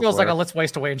die type. He feels like a let's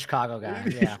waste away in Chicago guy.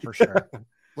 Yeah, for sure.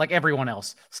 Like everyone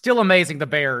else. Still amazing. The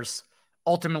Bears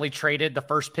ultimately traded the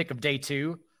first pick of day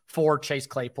 2 for Chase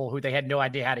Claypool, who they had no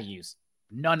idea how to use.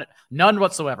 None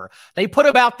whatsoever. They put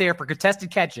him out there for contested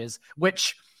catches,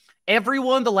 which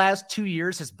everyone the last 2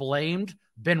 years has blamed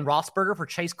Ben Roethlisberger for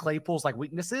Chase Claypool's like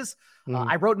weaknesses.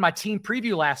 I wrote in my team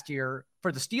preview last year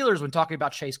for the Steelers when talking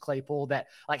about Chase Claypool that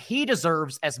like he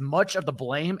deserves as much of the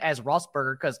blame as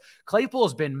Roethlisberger because Claypool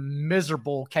has been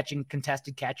miserable catching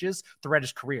contested catches throughout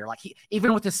his career. Like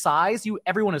even with his size,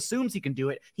 everyone assumes he can do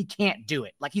it. He can't do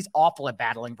it. Like he's awful at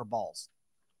battling for balls.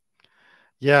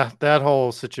 Yeah, that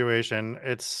whole situation,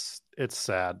 it's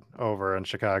sad over in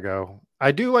Chicago.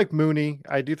 I do like Mooney.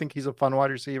 I do think he's a fun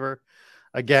wide receiver.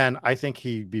 Again, I think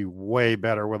he'd be way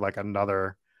better with like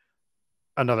another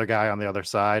guy on the other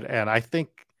side. And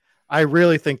I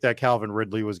really think that Calvin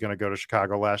Ridley was going to go to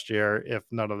Chicago last year if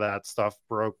none of that stuff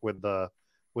broke with the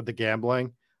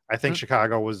gambling. I think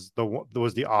Chicago was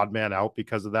the odd man out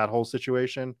because of that whole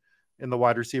situation in the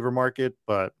wide receiver market.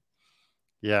 But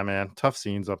yeah, man, tough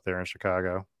scenes up there in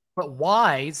Chicago. But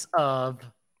wise of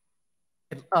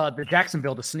the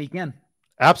Jacksonville to sneak in.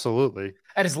 Absolutely.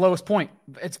 At his lowest point.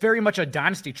 It's very much a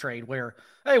dynasty trade where,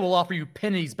 hey, we'll offer you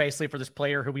pennies basically for this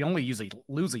player who we only usually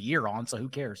lose a year on, so who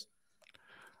cares?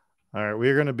 All right,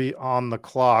 we're going to be on the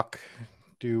clock.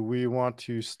 Do we want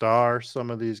to star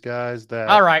some of these guys?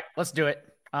 All right, let's do it.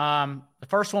 The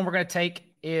first one we're going to take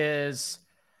is,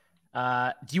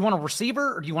 do you want a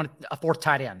receiver or do you want a 4th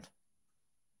tight end?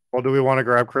 Well, do we want to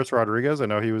grab Chris Rodriguez? I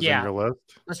know he was in your list.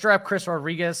 Let's grab Chris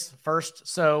Rodriguez first.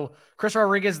 So Chris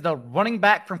Rodriguez, the running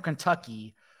back from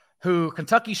Kentucky, who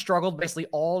Kentucky struggled basically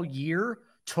all year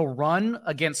to run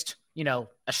against, a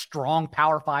strong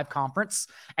Power 5 conference.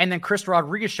 And then Chris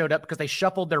Rodriguez showed up because they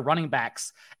shuffled their running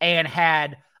backs and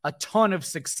had a ton of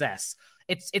success.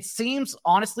 It seems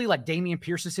honestly like Dameon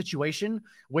Pierce's situation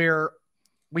where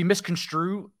we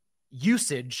misconstrue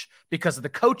usage because of the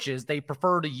coaches. They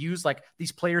prefer to use like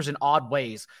these players in odd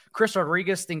ways.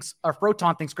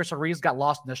 Froton thinks Chris Rodriguez got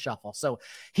lost in the shuffle. So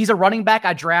he's a running back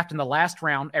I draft in the last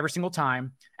round every single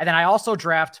time. And then I also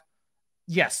draft,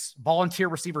 volunteer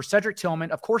receiver Cedric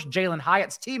Tillman, of course, Jalen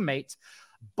Hyatt's teammate.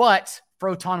 But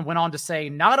Froton went on to say,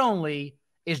 not only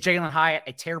is Jalen Hyatt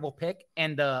a terrible pick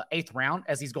in the 8th round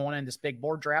as he's going in this big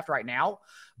board draft right now,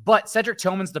 but Cedric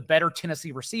Tillman's the better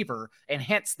Tennessee receiver. And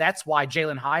hence that's why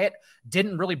Jalen Hyatt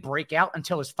didn't really break out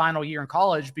until his final year in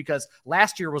college, because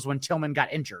last year was when Tillman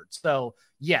got injured. So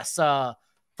yes,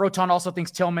 Froton also thinks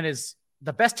Tillman is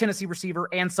the best Tennessee receiver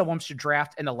and someone should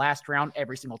draft in the last round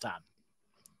every single time.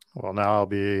 Well, now I'll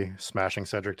be smashing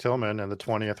Cedric Tillman in the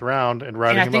 20th round and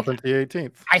riding him up into the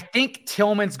 18th. I think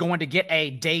Tillman's going to get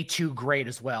a day 2 grade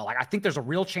as well. Like I think there's a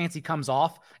real chance he comes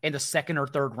off in the 2nd or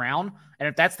 3rd round. And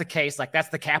if that's the case, like that's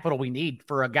the capital we need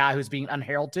for a guy who's being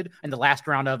unheralded in the last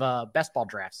round of best ball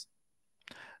drafts.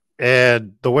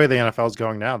 And the way the NFL is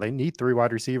going now, they need 3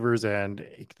 wide receivers and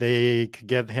they could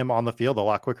get him on the field a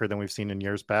lot quicker than we've seen in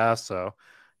years past. So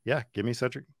yeah, give me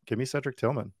Cedric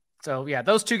Tillman. So, yeah,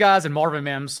 those 2 guys and Marvin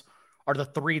Mims are the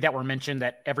 3 that were mentioned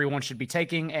that everyone should be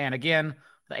taking. And again,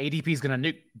 The ADP is going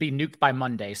to be nuked by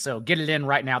Monday. So get it in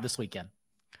right now this weekend.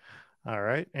 All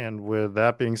right. And with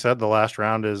that being said, the last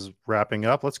round is wrapping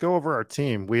up. Let's go over our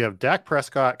team. We have Dak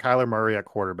Prescott, Kyler Murray at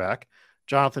quarterback,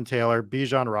 Jonathan Taylor,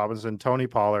 Bijan Robinson, Tony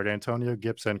Pollard, Antonio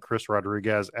Gibson, Chris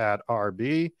Rodriguez at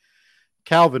RB,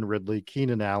 Calvin Ridley,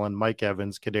 Keenan Allen, Mike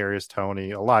Evans, Kadarius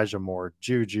Toney, Elijah Moore,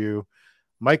 Juju,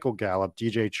 Michael Gallup,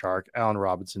 DJ Chark, Allen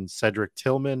Robinson, Cedric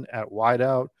Tillman at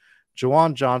wideout,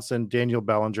 Juwan Johnson, Daniel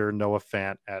Bellinger, Noah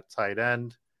Fant at tight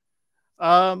end.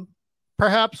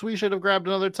 Perhaps we should have grabbed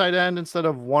another tight end instead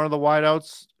of one of the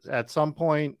wideouts at some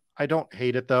point. I don't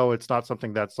hate it, though. It's not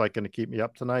something that's like going to keep me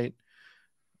up tonight.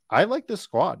 I like this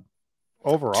squad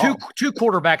overall. Two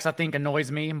quarterbacks, I think,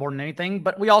 annoys me more than anything,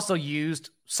 but we also used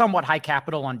somewhat high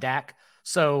capital on Dak,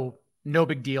 so no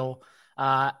big deal.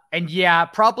 And yeah,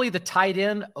 probably the tight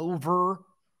end over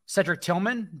Cedric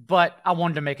Tillman, but I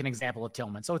wanted to make an example of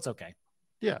Tillman, so it's okay.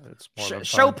 Yeah, it's more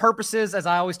show purposes, as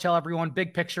I always tell everyone,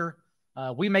 big picture.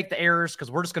 We make the errors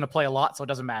because we're just going to play a lot, so it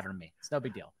doesn't matter to me. It's no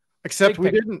big deal. Except we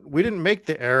didn't make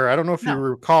the error. I don't know if you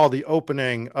recall the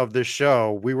opening of this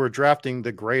show. We were drafting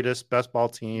the greatest best ball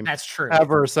team that's true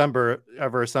ever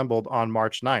assembled on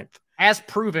March 9th. As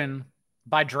proven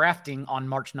by drafting on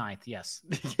March 9th, yes.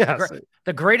 Yes.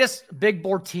 The greatest big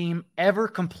board team ever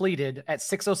completed at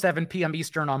 6:07 p.m.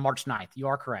 Eastern on March 9th. You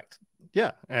are correct.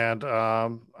 Yeah, and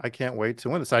I can't wait to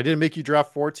win this. I didn't make you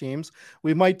draft 4 teams.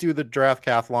 We might do the draft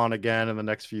cathlon again in the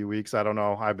next few weeks. I don't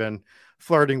know. I've been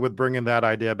flirting with bringing that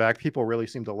idea back. People really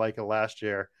seem to like it last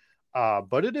year.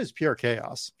 But it is pure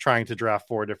chaos trying to draft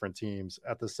 4 different teams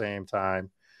at the same time.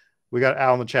 We got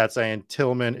Al in the chat saying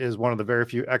Tillman is one of the very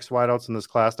few X wideouts in this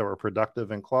class that were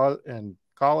productive in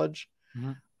college.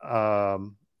 Mm-hmm.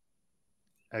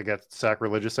 I got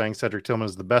Sacrilegious saying Cedric Tillman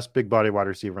is the best big body wide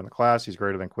receiver in the class. He's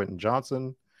greater than Quentin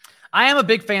Johnson. I am a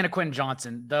big fan of Quentin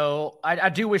Johnson, though. I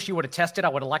do wish he would have tested. I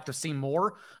would have liked to have seen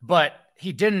more, but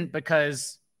he didn't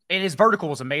because his vertical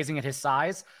was amazing at his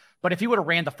size. But if he would have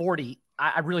ran the 40,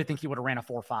 I really think he would have ran a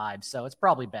 4.5. So it's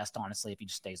probably best, honestly, if he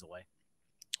just stays away.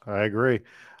 I agree.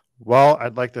 Well,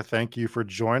 I'd like to thank you for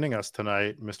joining us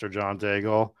tonight, Mr. John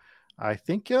Daigle. I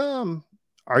think,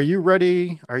 are you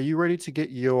ready? Are you ready to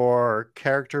get your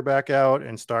character back out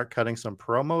and start cutting some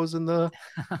promos in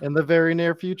the very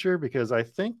near future? Because I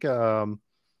think we're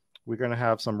going to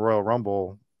have some Royal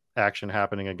Rumble action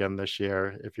happening again this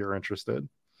year, if you're interested.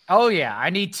 Oh, yeah. I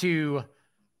need to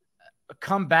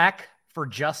come back for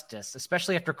justice,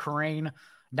 especially after Crane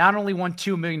not only won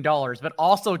 $2 million, but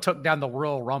also took down the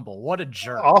Royal Rumble. What a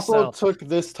jerk. Also took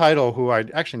this title, who I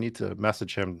actually need to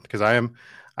message him because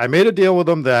I made a deal with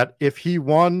him that if he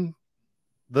won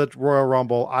the Royal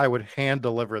Rumble, I would hand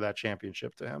deliver that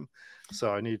championship to him.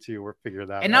 So I need to figure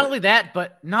that out. And not only that,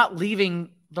 but not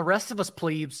leaving the rest of us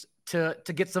plebes to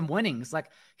get some winnings. Like,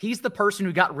 he's the person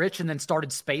who got rich and then started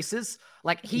Spaces.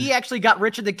 Like, he actually got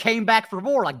rich and then came back for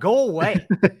more. Like, go away.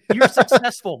 You're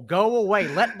successful. Go away.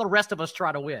 Let the rest of us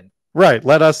try to win. Right.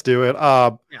 Let us do it.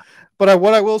 But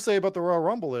what I will say about the Royal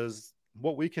Rumble is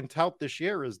what we can tout this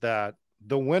year is that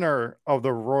the winner of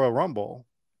the Royal Rumble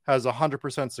has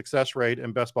 100% success rate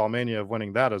in Best Ball Mania of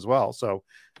winning that as well. So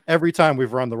every time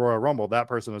we've run the Royal Rumble, that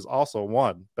person has also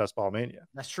won Best Ball Mania.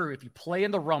 That's true. If you play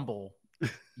in the Rumble,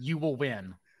 you will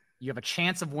win. You have a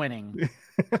chance of winning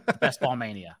Best Ball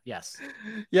Mania. Yes.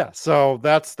 Yeah. So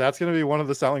that's going to be one of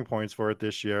the selling points for it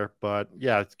this year. But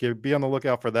yeah, be on the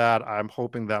lookout for that. I'm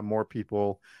hoping that more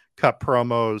people cut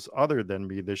promos other than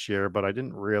me this year, but I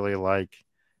didn't really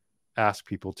ask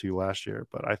people to last year.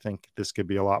 But I think this could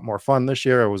be a lot more fun this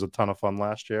year. It was a ton of fun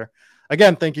last year.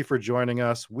 Again, thank you for joining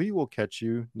us. We will catch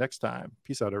you next time.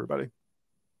 Peace out, everybody.